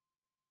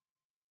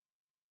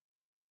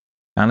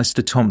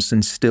 Alistair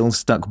Thompson still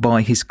stuck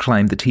by his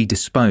claim that he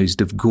disposed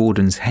of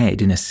Gordon's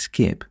head in a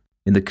skip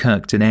in the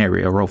Kirkton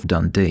area of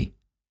Dundee.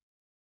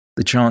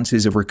 The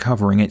chances of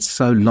recovering it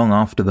so long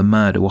after the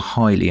murder were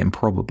highly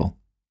improbable.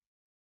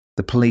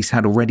 The police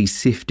had already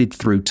sifted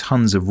through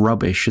tons of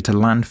rubbish at a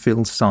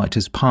landfill site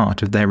as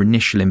part of their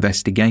initial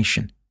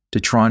investigation to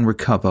try and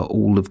recover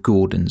all of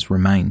Gordon's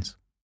remains.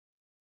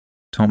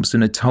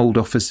 Thompson had told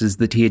officers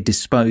that he had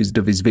disposed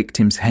of his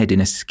victim's head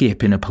in a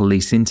skip in a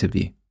police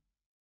interview,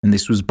 and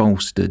this was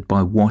bolstered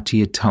by what he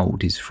had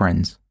told his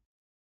friends.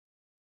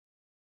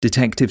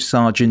 Detective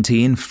Sergeant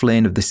Ian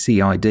Flynn of the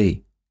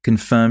CID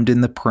confirmed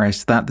in the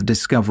press that the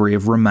discovery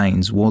of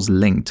remains was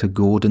linked to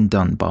Gordon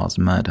Dunbar's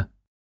murder.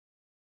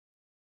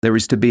 There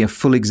is to be a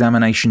full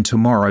examination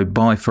tomorrow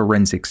by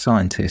forensic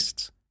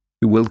scientists,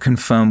 who will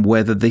confirm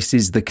whether this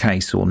is the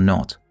case or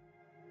not.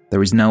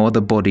 There is no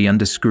other body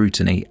under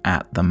scrutiny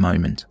at the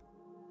moment.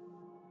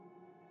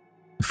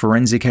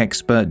 Forensic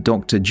expert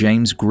Dr.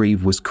 James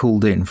Grieve was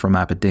called in from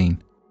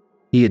Aberdeen.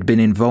 He had been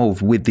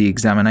involved with the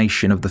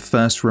examination of the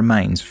first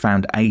remains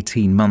found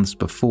 18 months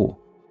before,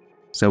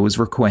 so was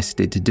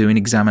requested to do an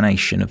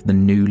examination of the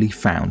newly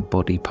found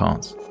body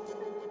parts.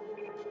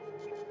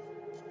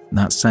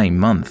 That same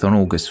month, on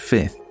August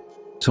 5th,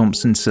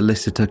 Thompson's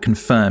solicitor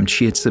confirmed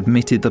she had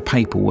submitted the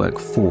paperwork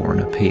for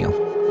an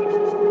appeal.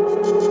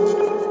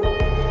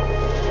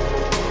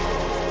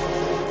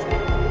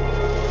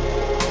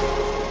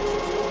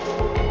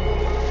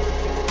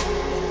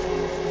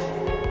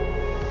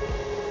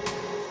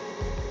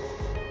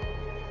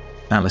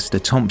 Alistair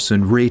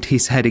Thompson reared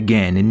his head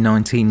again in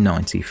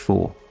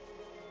 1994.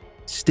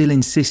 Still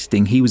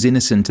insisting he was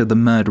innocent of the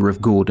murder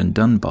of Gordon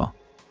Dunbar,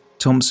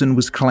 Thompson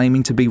was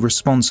claiming to be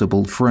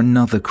responsible for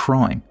another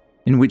crime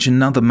in which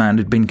another man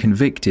had been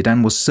convicted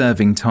and was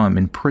serving time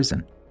in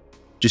prison,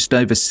 just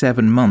over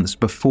 7 months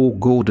before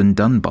Gordon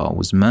Dunbar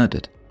was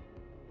murdered.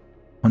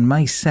 On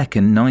May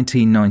 2nd,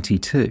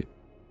 1992,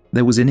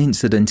 there was an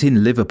incident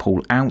in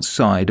Liverpool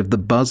outside of the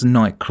Buzz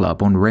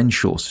nightclub on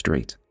Renshaw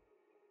Street.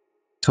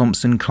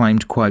 Thompson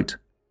claimed, quote,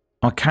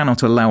 "I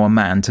cannot allow a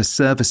man to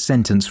serve a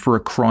sentence for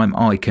a crime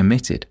I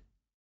committed.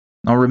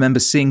 I remember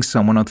seeing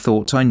someone I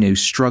thought I knew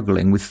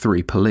struggling with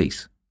 3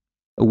 police.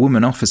 A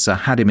woman officer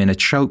had him in a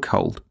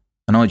chokehold,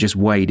 and I just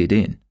waded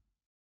in."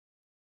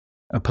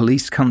 A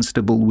police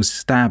constable was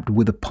stabbed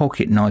with a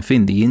pocket knife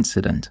in the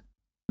incident,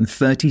 and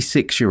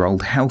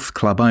 36-year-old health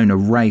club owner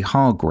Ray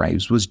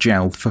Hargraves was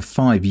jailed for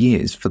 5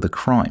 years for the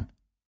crime.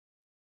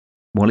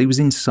 While he was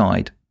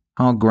inside,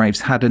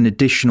 Hargraves had an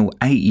additional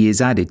 8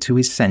 years added to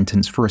his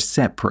sentence for a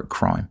separate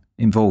crime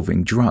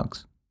involving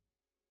drugs.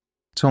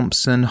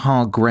 Thompson,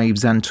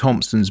 Hargraves and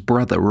Thompson's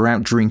brother were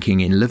out drinking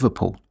in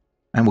Liverpool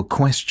and were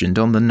questioned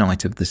on the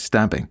night of the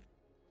stabbing.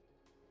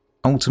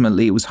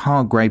 Ultimately, it was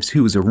Hargraves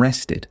who was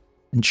arrested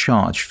and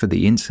charged for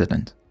the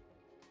incident.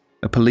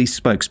 A police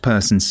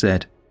spokesperson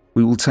said,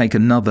 "We will take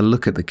another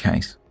look at the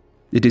case.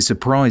 It is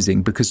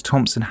surprising because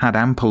Thompson had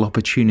ample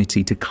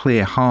opportunity to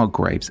clear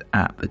Hargraves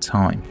at the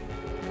time."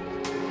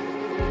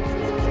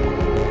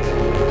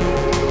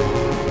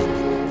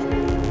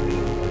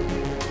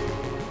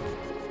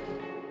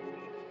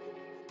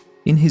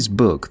 In his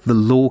book, The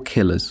Law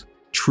Killers,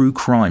 True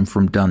Crime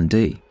from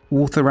Dundee,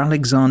 author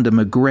Alexander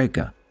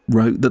McGregor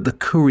wrote that the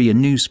Courier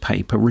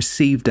newspaper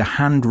received a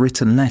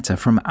handwritten letter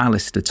from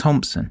Alistair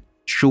Thompson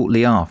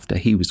shortly after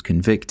he was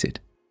convicted.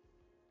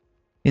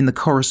 In the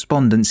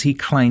correspondence, he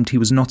claimed he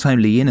was not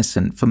only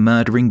innocent for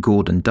murdering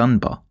Gordon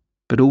Dunbar,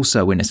 but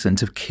also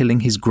innocent of killing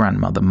his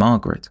grandmother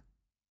Margaret.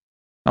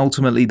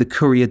 Ultimately, the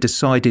Courier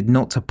decided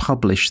not to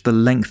publish the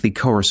lengthy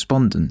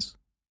correspondence,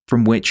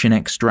 from which an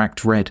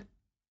extract read,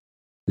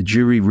 "The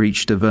jury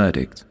reached a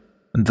verdict,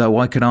 and though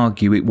I can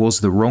argue it was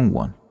the wrong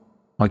one,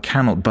 I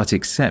cannot but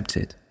accept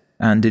it,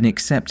 and in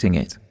accepting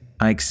it,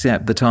 I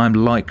accept that I am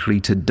likely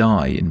to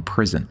die in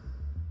prison.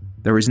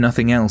 There is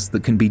nothing else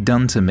that can be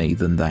done to me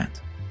than that,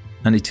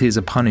 and it is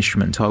a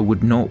punishment I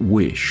would not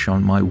wish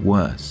on my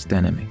worst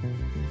enemy."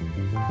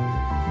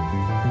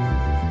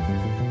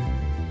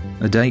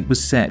 A date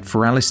was set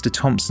for Alistair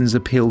Thompson's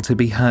appeal to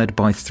be heard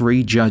by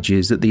 3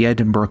 judges at the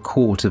Edinburgh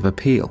Court of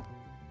Appeal,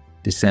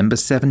 December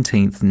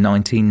 17th,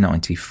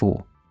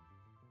 1994.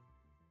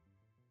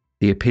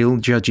 The appeal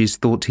judges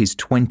thought his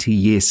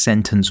 20-year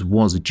sentence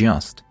was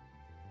just,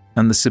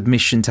 and the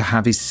submission to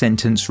have his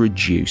sentence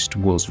reduced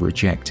was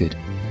rejected.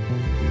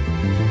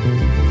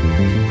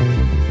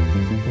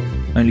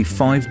 Only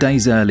 5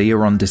 days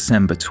earlier, on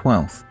December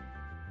 12th,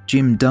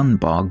 Jim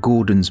Dunbar,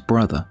 Gordon's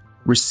brother,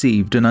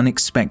 received an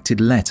unexpected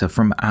letter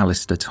from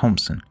Alistair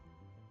Thompson.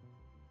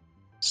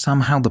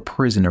 Somehow the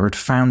prisoner had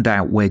found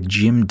out where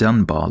Jim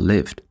Dunbar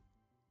lived.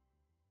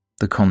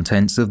 The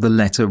contents of the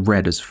letter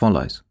read as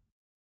follows.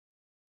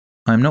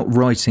 "I am not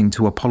writing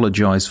to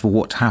apologise for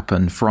what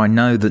happened, for I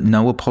know that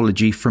no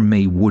apology from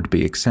me would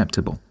be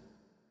acceptable.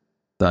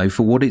 Though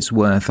for what it's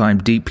worth, I am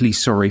deeply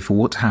sorry for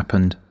what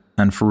happened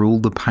and for all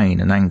the pain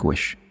and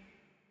anguish.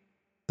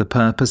 The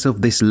purpose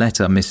of this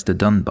letter, Mr.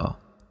 Dunbar,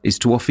 is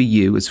to offer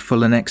you as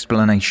full an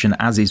explanation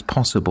as is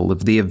possible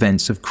of the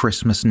events of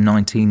Christmas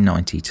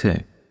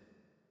 1992.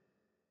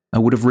 I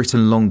would have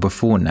written long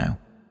before now,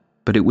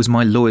 but it was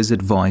my lawyer's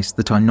advice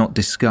that I not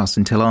discuss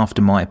until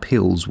after my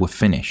appeals were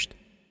finished.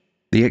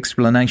 The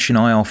explanation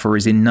I offer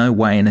is in no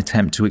way an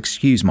attempt to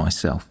excuse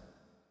myself.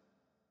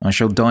 I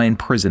shall die in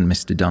prison,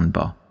 Mr.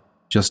 Dunbar,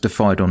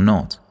 justified or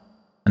not,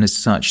 and as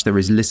such there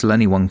is little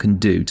anyone can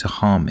do to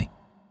harm me.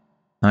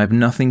 I have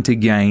nothing to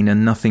gain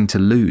and nothing to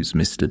lose,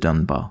 Mr.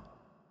 Dunbar.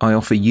 I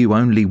offer you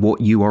only what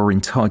you are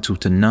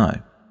entitled to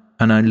know,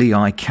 and only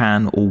I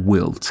can or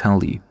will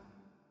tell you.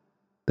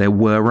 There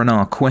were and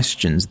are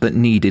questions that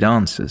needed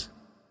answers,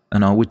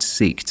 and I would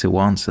seek to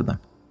answer them.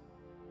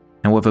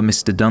 However,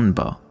 Mr.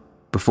 Dunbar,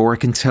 before I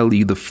can tell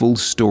you the full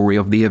story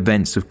of the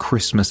events of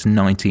Christmas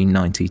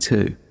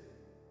 1992,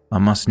 I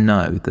must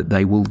know that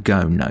they will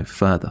go no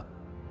further.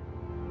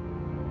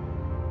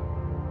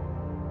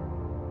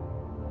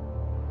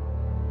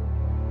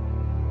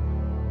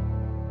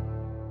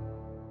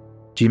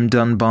 Jim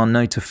Dunbar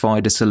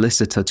notified a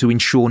solicitor to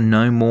ensure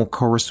no more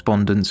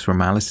correspondence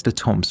from Alistair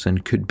Thompson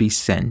could be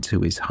sent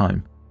to his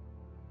home.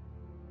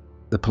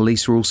 The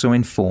police were also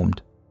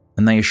informed,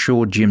 and they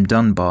assured Jim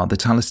Dunbar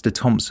that Alistair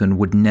Thompson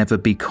would never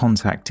be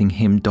contacting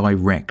him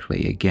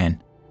directly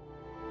again.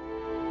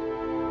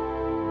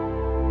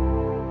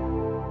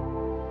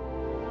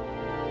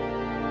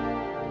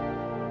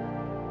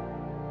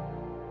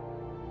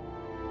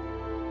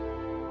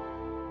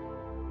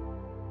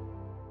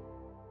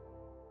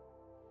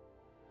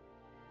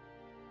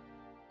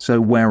 So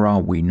where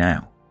are we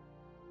now?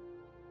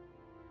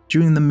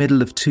 During the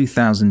middle of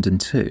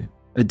 2002,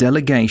 a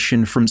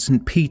delegation from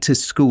St.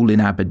 Peter's School in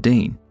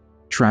Aberdeen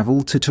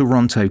travelled to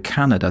Toronto,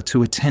 Canada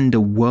to attend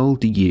a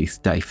World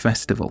Youth Day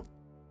festival.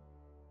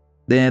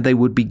 There they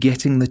would be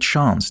getting the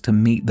chance to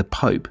meet the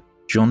Pope,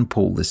 John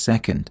Paul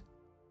II.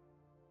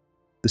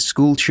 The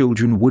school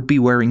children would be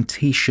wearing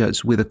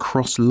t-shirts with a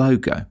cross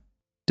logo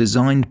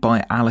designed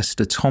by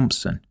Alistair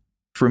Thompson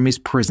from his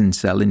prison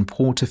cell in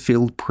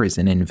Porterfield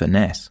Prison in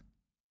Inverness.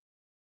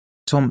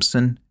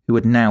 Thompson, who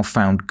had now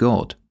found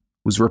God,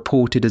 was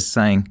reported as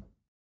saying,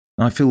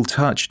 "I feel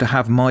touched to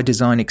have my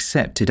design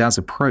accepted as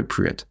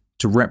appropriate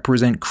to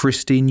represent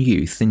Christian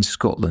youth in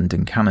Scotland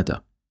and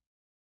Canada.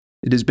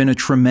 It has been a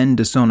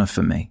tremendous honour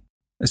for me,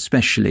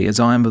 especially as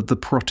I am of the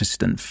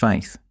Protestant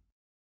faith."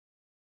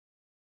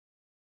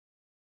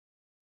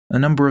 A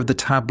number of the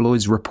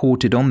tabloids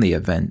reported on the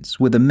events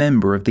with a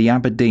member of the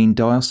Aberdeen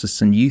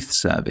Diocesan Youth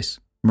Service,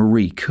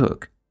 Marie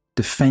Cook,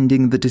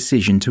 defending the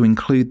decision to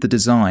include the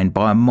design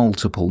by a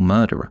multiple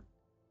murderer.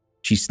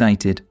 She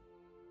stated,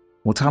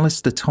 "What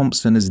Alistair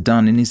Thompson has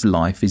done in his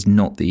life is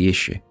not the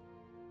issue.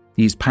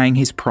 He is paying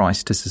his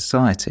price to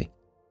society.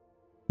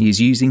 He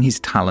is using his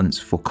talents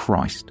for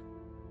Christ.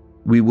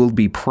 We will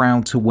be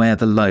proud to wear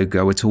the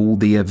logo at all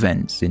the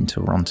events in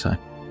Toronto."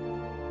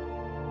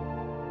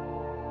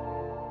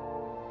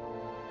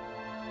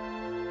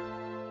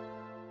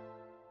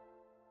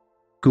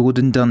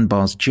 Gordon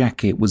Dunbar's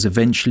jacket was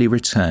eventually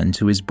returned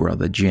to his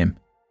brother Jim.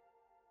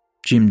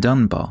 Jim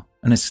Dunbar,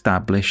 an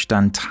established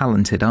and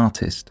talented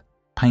artist,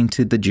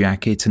 painted the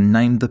jacket and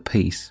named the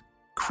piece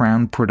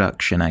Crown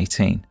Production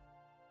 18.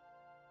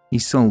 He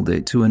sold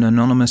it to an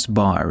anonymous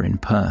buyer in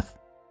Perth.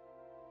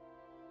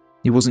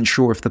 He wasn't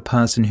sure if the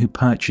person who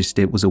purchased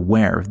it was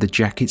aware of the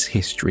jacket's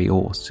history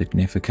or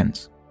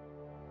significance.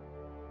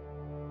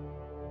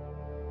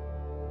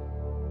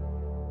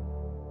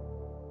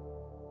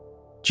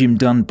 Jim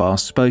Dunbar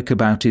spoke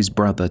about his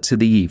brother to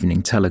the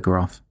Evening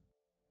Telegraph.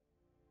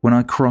 "When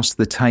I cross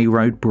the Tay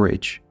Road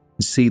Bridge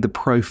and see the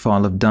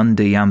profile of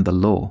Dundee and the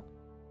law,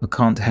 I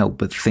can't help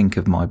but think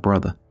of my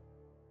brother.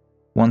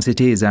 Once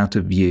it is out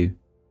of view,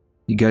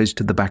 he goes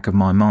to the back of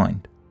my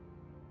mind,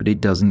 but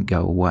it doesn't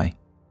go away.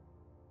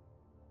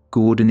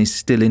 Gordon is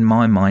still in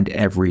my mind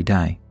every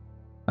day.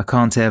 I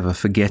can't ever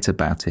forget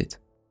about it.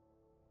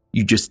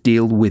 You just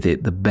deal with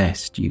it the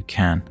best you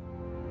can."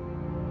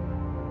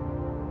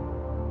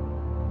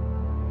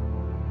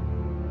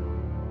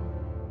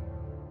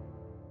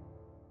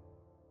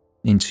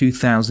 In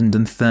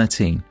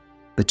 2013,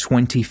 the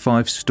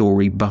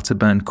 25-storey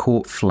Butterburn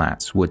Court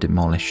flats were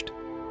demolished.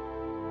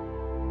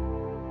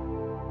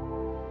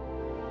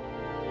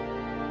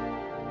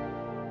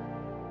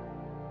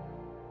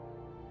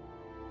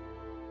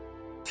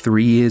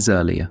 Three years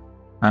earlier,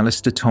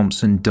 Alistair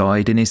Thompson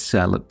died in his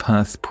cell at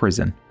Perth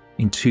Prison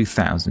in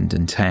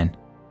 2010.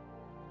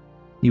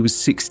 He was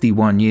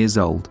 61 years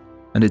old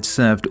and had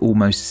served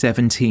almost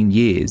 17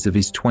 years of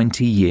his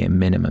 20-year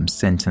minimum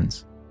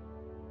sentence.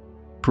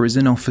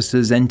 Prison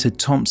officers entered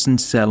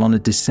Thompson's cell on a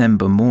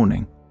December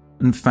morning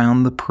and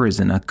found the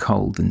prisoner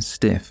cold and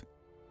stiff.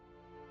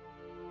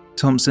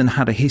 Thompson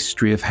had a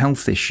history of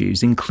health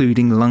issues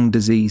including lung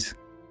disease,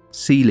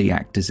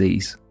 celiac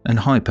disease, and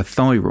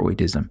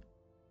hyperthyroidism.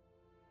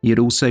 He had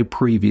also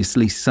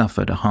previously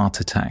suffered a heart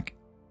attack.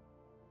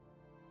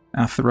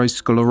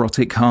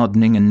 Atherosclerotic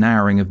hardening and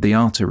narrowing of the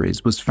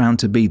arteries was found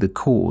to be the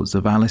cause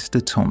of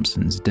Alistair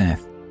Thompson's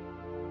death.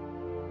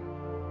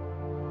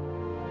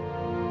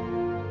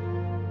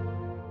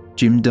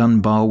 Jim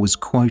Dunbar was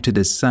quoted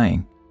as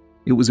saying,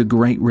 "It was a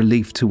great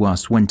relief to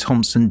us when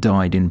Thompson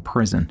died in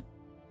prison.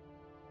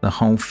 The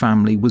whole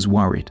family was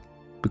worried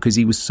because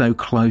he was so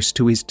close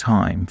to his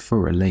time for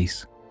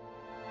release.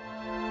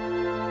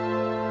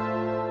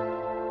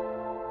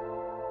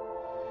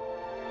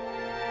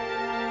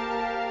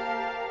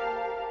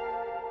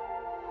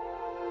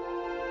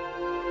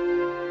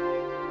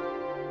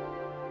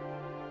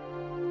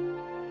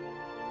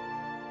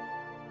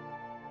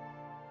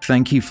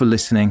 Thank you for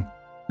listening,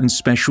 and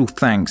special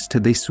thanks to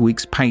this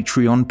week's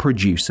Patreon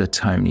producer,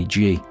 Tony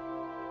G.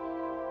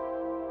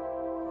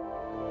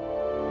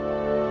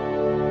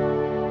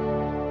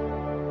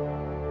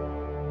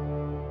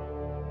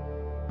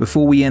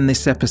 Before we end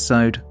this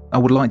episode, I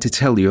would like to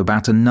tell you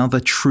about another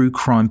true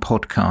crime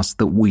podcast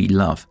that we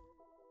love.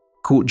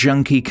 Court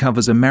Junkie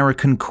covers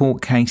American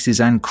court cases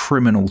and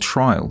criminal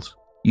trials,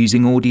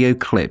 using audio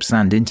clips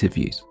and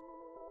interviews.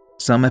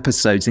 Some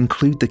episodes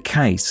include the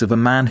case of a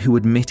man who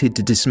admitted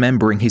to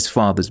dismembering his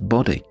father's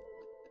body,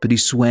 but who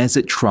swears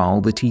at trial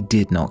that he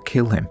did not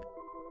kill him.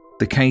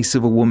 The case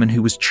of a woman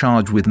who was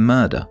charged with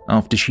murder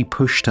after she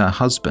pushed her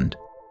husband,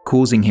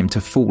 causing him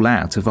to fall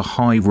out of a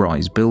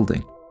high-rise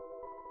building.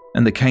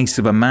 And the case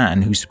of a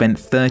man who spent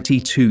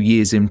 32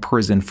 years in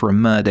prison for a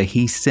murder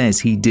he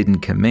says he didn't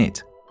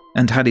commit,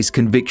 and had his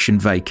conviction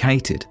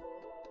vacated,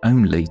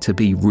 only to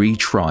be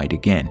retried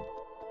again.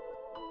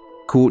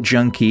 Court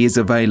Junkie is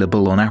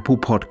available on Apple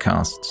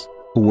Podcasts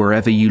or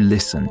wherever you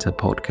listen to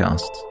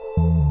podcasts.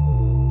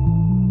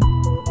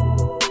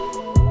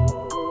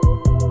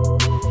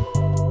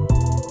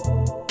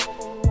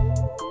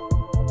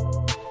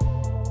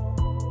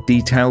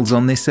 Details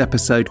on this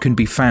episode can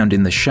be found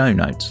in the show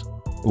notes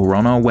or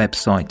on our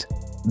website,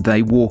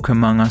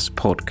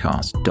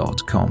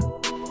 theywalkamonguspodcast.com.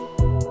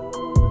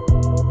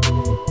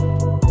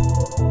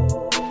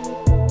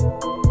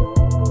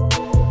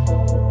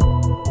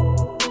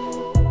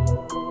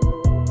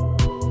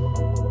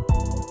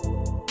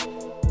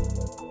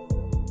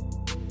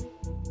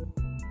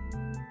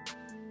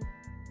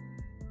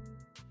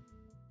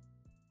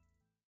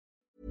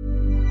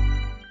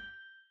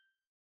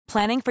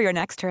 Planning for your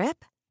next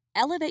trip?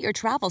 Elevate your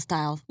travel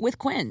style with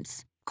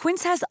Quince.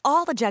 Quince has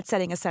all the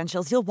jet-setting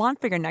essentials you'll want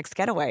for your next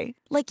getaway,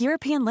 like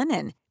European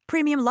linen,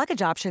 premium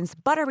luggage options,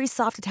 buttery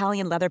soft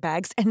Italian leather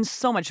bags, and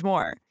so much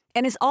more.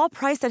 And is all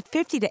priced at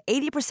 50 to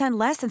 80%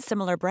 less than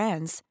similar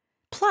brands.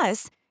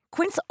 Plus,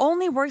 Quince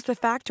only works with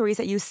factories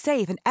that use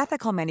safe and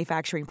ethical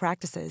manufacturing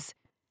practices.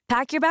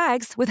 Pack your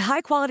bags with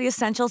high-quality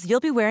essentials you'll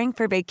be wearing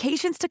for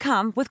vacations to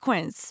come with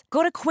Quince.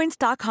 Go to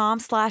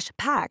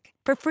quince.com/pack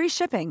for free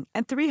shipping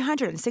and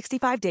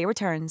 365-day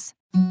returns.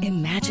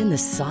 Imagine the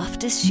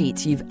softest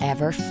sheets you've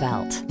ever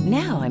felt.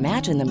 Now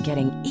imagine them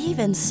getting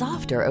even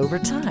softer over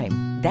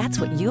time. That's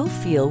what you'll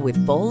feel with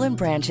Boll &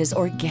 Branch's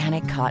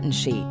organic cotton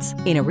sheets.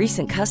 In a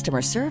recent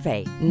customer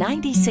survey,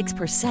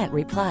 96%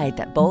 replied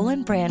that Boll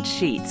 & Branch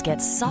sheets get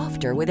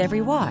softer with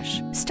every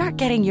wash. Start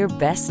getting your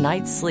best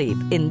night's sleep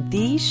in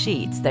these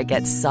sheets that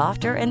get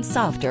softer and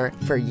softer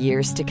for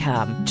years to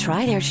come.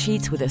 Try their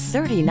sheets with a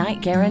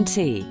 30-night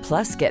guarantee.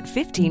 Plus, get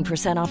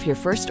 15% off your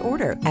first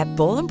order at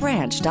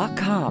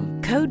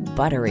bollandbranch.com. Code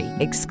BUTTERY.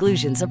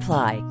 Exclusions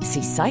apply.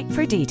 See site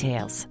for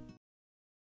details.